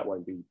place, so that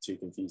won't be too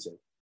confusing.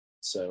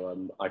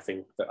 So I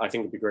think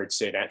it'd be great to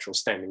see an actual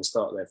standing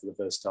start there for the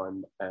first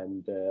time,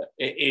 and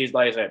it is,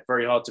 like I said,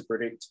 very hard to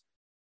predict.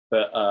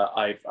 But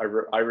I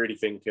really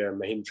think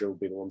Mahindra will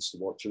be the ones to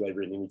watch, and they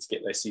really need to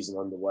get their season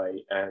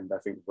underway. And I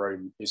think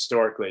Rome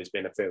historically has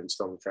been a fairly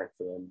strong track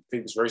for them.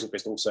 Felix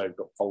Rosenqvist also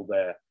got pole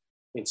there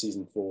in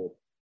season 4.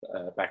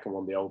 Back on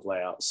one of the old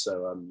layouts.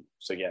 So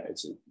yeah, it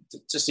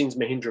just seems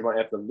Mahindra might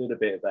have a little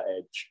bit of that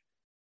edge,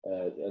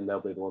 and they'll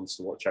be the ones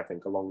to watch, I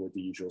think, along with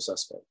the usual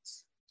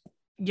suspects.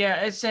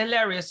 Yeah, it's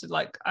hilarious.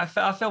 Like I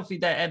fell for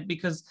that, Ed,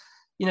 because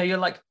you're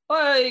like,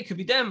 oh, it could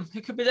be them,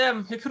 it could be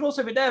them, it could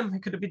also be them,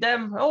 it could be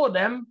them or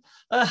them,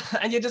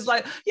 and you're just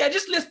like, yeah,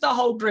 just list the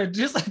whole grid,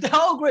 just like the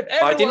whole grid.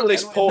 I didn't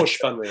list Porsche,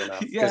 funnily enough,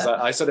 because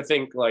I sort of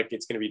think like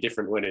it's going to be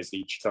different winners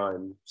each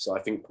time. So I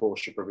think Porsche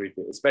should probably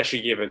be,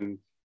 especially given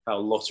how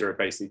Lotterer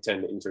basically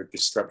turned it into a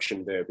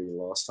disruption derby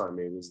last time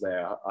he was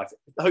there.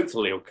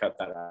 Hopefully he'll cut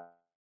that out.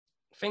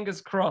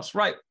 Fingers crossed.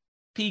 Right,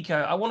 Pico,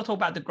 I want to talk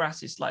about Di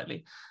Grassi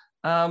slightly,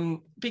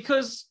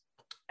 because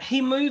he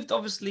moved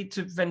obviously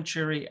to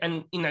Venturi,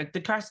 and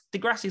Di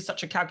Grassi is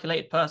such a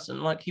calculated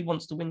person. Like, he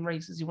wants to win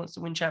races, he wants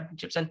to win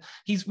championships, and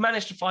he's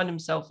managed to find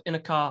himself in a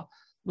car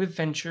with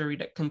Venturi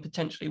that can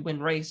potentially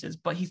win races,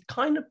 but he's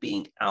kind of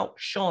being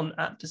outshone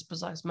at this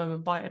precise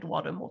moment by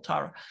Edoardo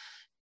Mortara.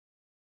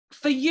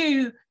 For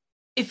you,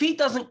 if he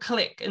doesn't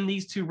click in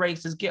these 2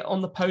 races, get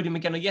on the podium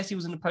again, or yes, he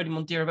was in the podium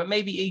on Dira, but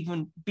maybe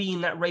even be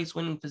in that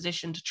race-winning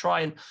position to try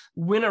and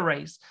win a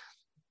race,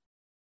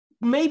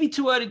 maybe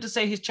too early to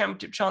say his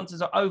championship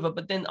chances are over,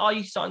 but then are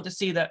you starting to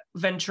see that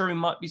Venturi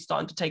might be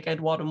starting to take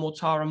Edoardo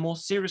Mortara more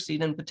seriously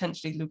than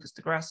potentially Lucas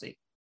Di Grassi?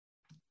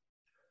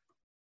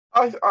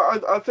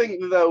 I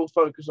think they'll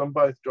focus on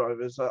both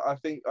drivers. I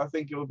think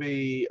it'll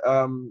be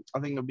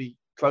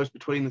close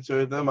between the 2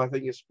 of them. I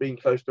think it's been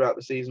close throughout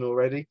the season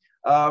already.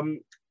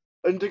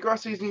 And Di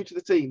Grassi is new to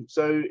the team,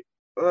 so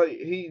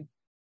he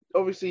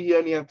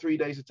only had 3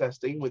 days of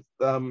testing with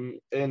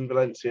in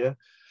Valencia,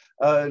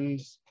 and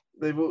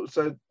they've all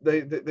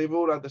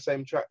had the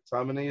same track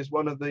time, and he is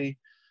one of the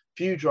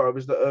few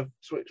drivers that have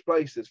switched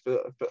places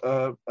for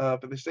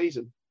this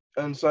season.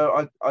 And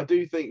so I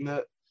do think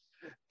that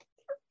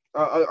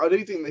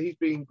he's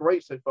been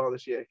great so far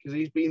this year, because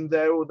he's been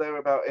there or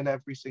thereabout in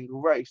every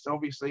single race.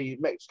 Obviously,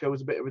 Mexico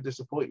was a bit of a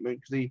disappointment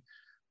because he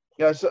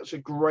has such a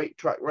great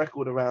track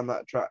record around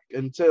that track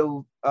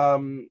until,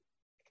 with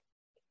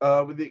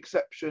the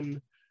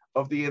exception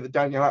of the year that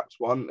Daniel Apps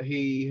won,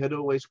 he had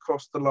always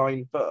crossed the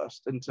line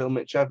first until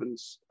Mitch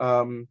Evans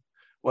won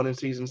in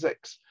season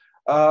 6.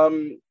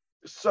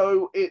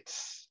 So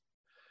it's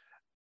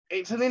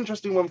an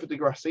interesting one for Di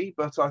Grassi,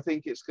 but I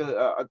think it's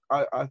gonna.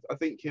 I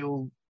think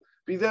he'll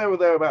be there or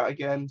thereabout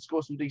again,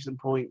 score some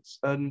decent points,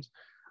 and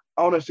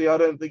honestly, I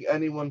don't think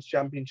anyone's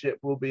championship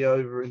will be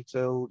over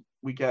until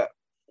we get.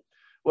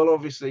 Well,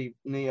 obviously,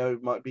 Neo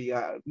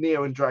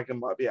and Dragon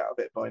might be out of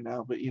it by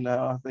now, but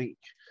I think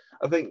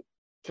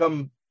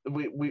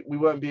we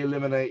won't be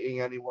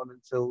eliminating anyone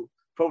until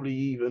probably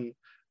even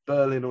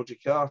Berlin or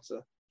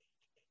Jakarta.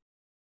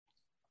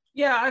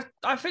 Yeah,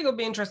 I think it'll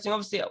be interesting.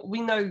 Obviously,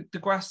 we know Di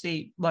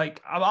Grassi,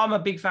 like, I'm a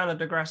big fan of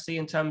Di Grassi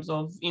in terms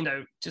of,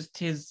 just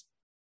his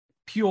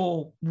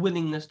pure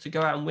willingness to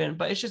go out and win.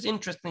 But it's just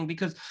interesting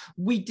because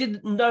we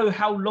didn't know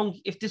how long,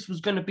 if this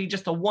was going to be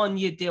just a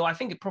 1-year deal. I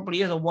think it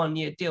probably is a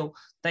 1-year deal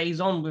that he's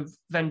on with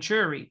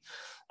Venturi.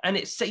 And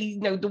it's,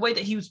 the way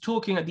that he was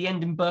talking at the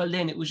end in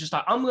Berlin, it was just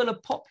like, I'm going to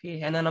pop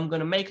here and then I'm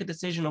going to make a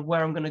decision of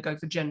where I'm going to go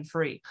for Gen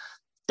 3.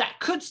 That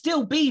could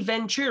still be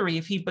Venturi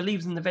if he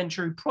believes in the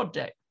Venturi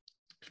project.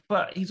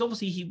 But he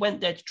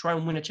went there to try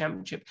and win a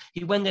championship.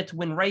 He went there to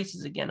win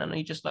races again. And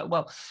he just like,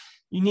 well,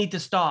 you need to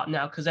start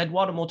now because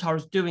Eduardo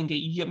Mortaro's doing it.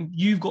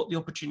 You've got the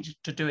opportunity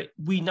to do it.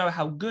 We know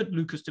how good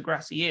Lucas Di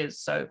Grassi is.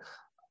 So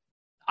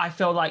I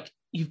feel like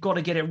you've got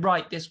to get it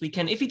right this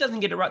weekend. If he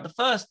doesn't get it right the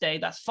first day,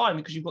 that's fine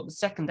because you've got the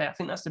second day. I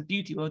think that's the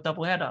beauty of a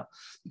double header.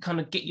 You kind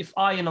of get your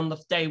iron on the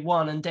day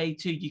one, and day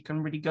two, you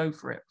can really go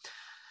for it.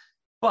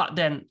 But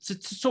then to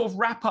sort of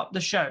wrap up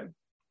the show,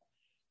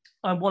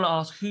 I want to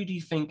ask, who do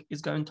you think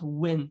is going to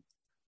win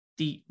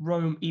the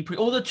Rome E-Prix,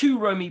 or the two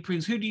Rome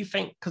E-Prix? Who do you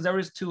think, because there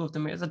is two of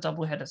them, it's a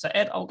double header. So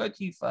Ed, I'll go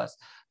to you first.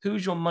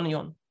 Who's your money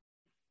on?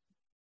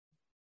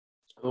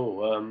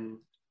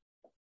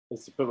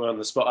 Let's put me on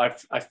the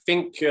spot. I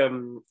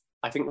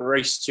think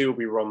race 2 will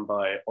be run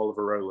by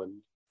Oliver Rowland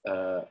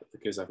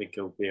because I think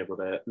he'll be able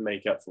to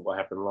make up for what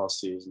happened last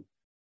season.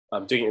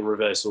 I'm doing it in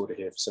reverse order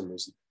here for some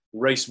reason.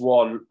 Race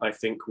 1, I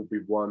think, will be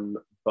won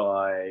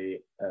by.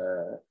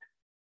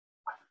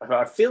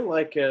 I feel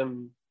like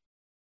I'm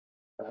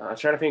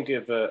trying to think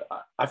of.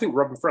 I think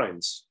Robin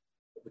Freins,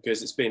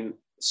 because it's been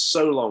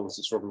so long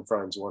since Robin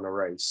Freins won a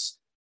race.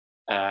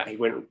 He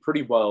went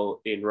pretty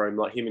well in Rome.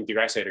 Like him and Di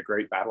Grassi had a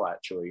great battle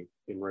actually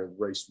in Rome.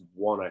 Race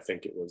 1, I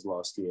think it was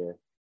last year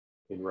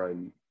in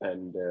Rome,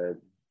 and the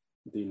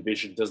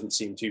Envision doesn't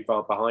seem too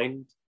far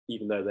behind,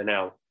 even though they're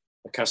now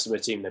a customer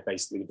team. They're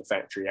basically the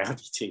factory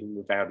Audi team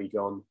with Audi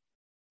gone.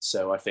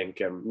 So I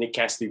think Nick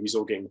Cassidy was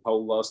all getting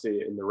pole last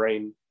year in the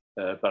rain,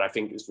 but I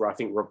think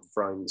Robin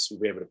Freins will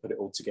be able to put it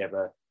all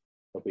together.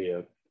 It'll be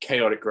a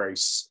chaotic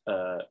race,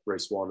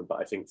 race 1, but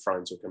I think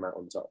Freins will come out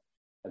on top,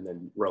 and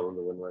then Rowland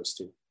will win race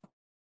 2.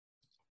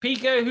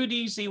 Pico, who do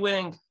you see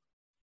winning?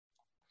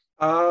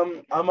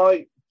 I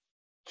might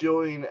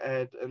join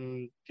Ed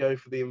and go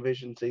for the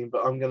Envision team,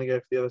 but I'm going to go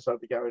for the other side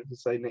of the garage and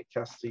say Nick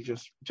Cassidy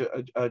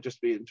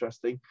just be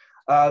interesting.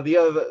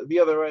 The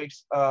other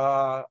race,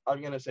 I'm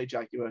going to say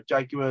Jaguar.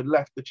 Jaguar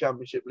left the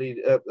championship lead,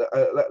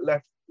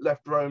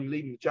 left Rome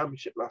leading the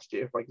championship last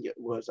year, if I can get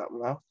the words out of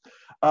my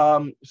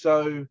mouth.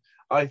 So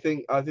I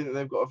think that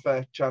they've got a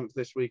fair chance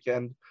this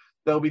weekend.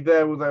 They'll be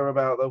there or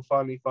thereabout. They'll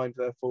finally find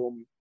their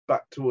form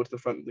back towards the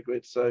front of the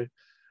grid. So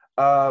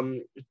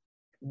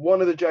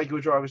one of the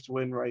Jaguar drivers to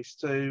win race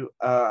 2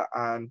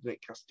 and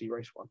Nick Cassidy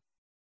race 1.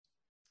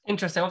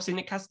 Interesting. Obviously,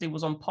 Nick Cassidy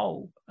was on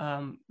pole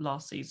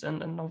last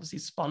season and obviously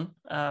spun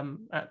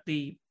at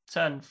the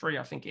turn 3,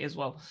 I think it is,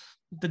 well,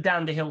 the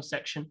down the hill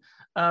section.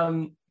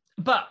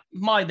 But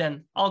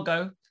I'll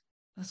go.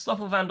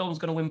 Stoffel Vandoorne's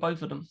going to win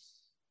both of them.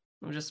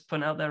 I'm just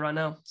putting it out there right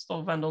now.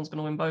 Stoffel Vandoorne's going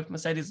to win both.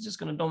 Mercedes is just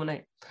going to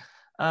dominate.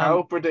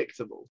 How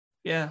predictable.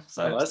 Yeah,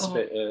 so that's a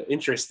bit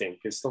interesting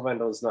because Stoffel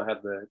Vandoorne's not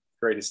had the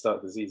greatest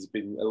start because he's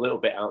been a little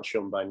bit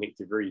outshone by Nick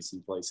De Vries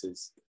in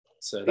places.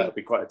 So that would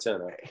be quite a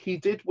turnout. He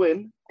did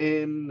win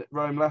in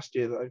Rome last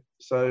year, though.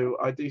 So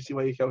I do see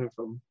where you're coming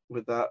from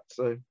with that.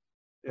 So,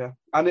 yeah.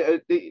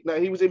 And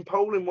he was in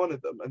pole in one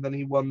of them, and then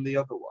he won the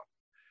other one.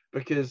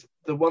 Because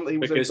the one that he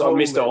was because in pole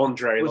Mr.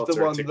 Andre was Lotterer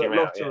the one took that him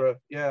out, Lotterer,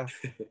 yeah.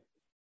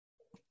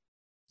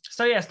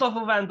 So, yeah,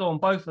 Stoffel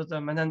Vandoorne, both of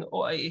them. And then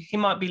he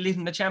might be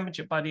leading the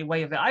championship by the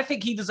way of it. I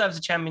think he deserves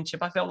a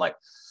championship. I feel like,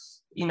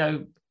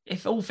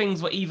 if all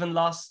things were even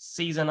last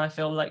season, I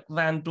feel like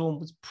Vandoorne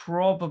was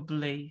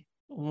probably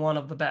one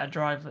of the better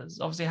drivers.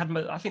 Obviously, had,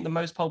 I think, the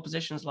most pole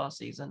positions last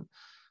season.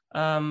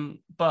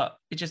 But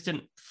it just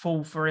didn't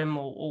fall for him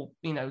or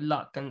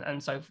luck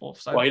and so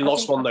forth. So well, he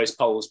lost one of those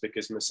poles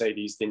because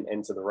Mercedes didn't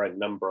enter the right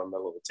number on the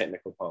little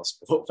technical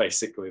passport.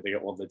 Basically, they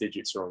got one of the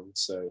digits wrong.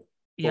 So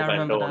yeah,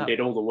 Vandoorne did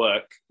all the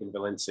work in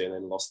Valencia and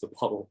then lost the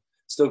pole.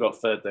 Still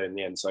got third though in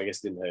the end, so I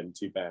guess it didn't hurt him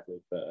too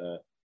badly.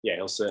 But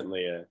yeah, he's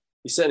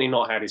certainly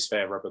not had his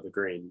fair rub of the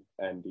green,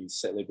 and he's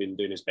certainly been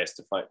doing his best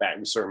to fight back.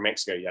 We saw in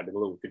Mexico, he had a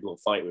good little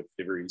fight with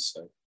De Vries,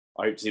 so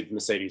I hope to see the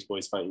Mercedes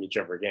boys fighting each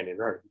other again in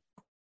Rome.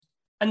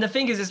 And the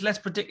thing is,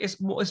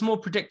 it's more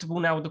predictable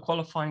now with the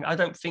qualifying. I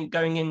don't think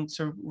going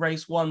into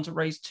race 1 to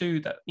race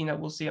 2 that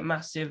we'll see a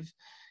massive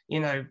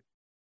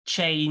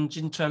change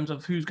in terms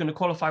of who's going to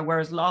qualify.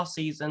 Whereas last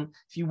season,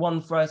 if you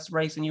won first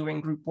race and you were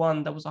in Group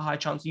 1, there was a high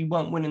chance you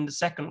weren't winning the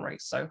second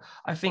race. So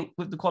I think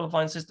with the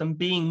qualifying system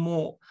being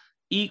more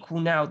equal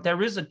now,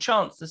 there is a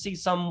chance to see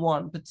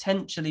someone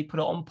potentially put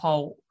it on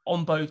pole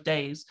on both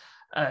days.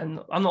 And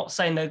I'm not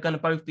saying they're going to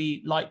both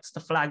be lights to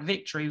flag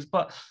victories,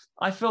 but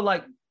I feel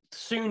like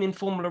soon in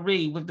Formula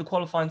E with the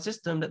qualifying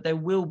system that there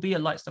will be a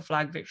lights to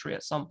flag victory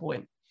at some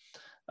point.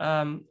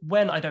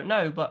 When, I don't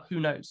know, but who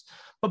knows.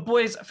 But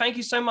boys, thank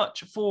you so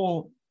much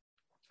for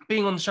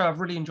being on the show. I've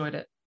really enjoyed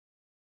it.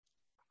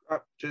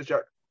 Cheers,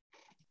 Jack.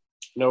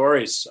 No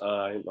worries.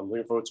 I'm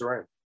looking forward to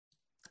Rome.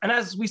 And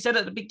as we said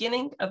at the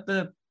beginning of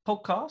the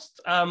podcast,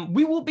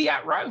 we will be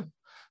at Rome.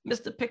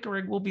 Mr.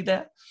 Pickering will be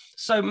there.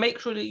 So make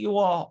sure that you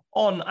are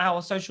on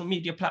our social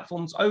media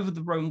platforms over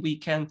the Rome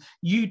weekend,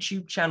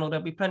 YouTube channel.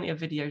 There'll be plenty of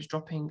videos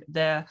dropping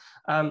there.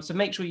 So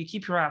make sure you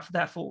keep your eye out for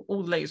that for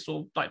all the latest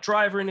sort of like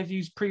driver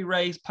interviews,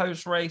 pre-race,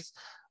 post-race.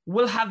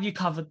 We'll have you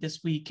covered this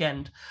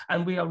weekend.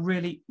 And we are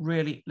really,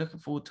 really looking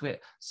forward to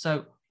it.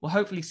 So we'll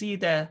hopefully see you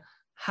there.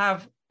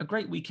 Have a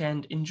great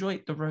weekend.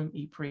 Enjoy the Rome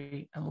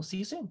E-Prix and we'll see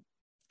you soon.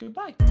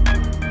 Goodbye.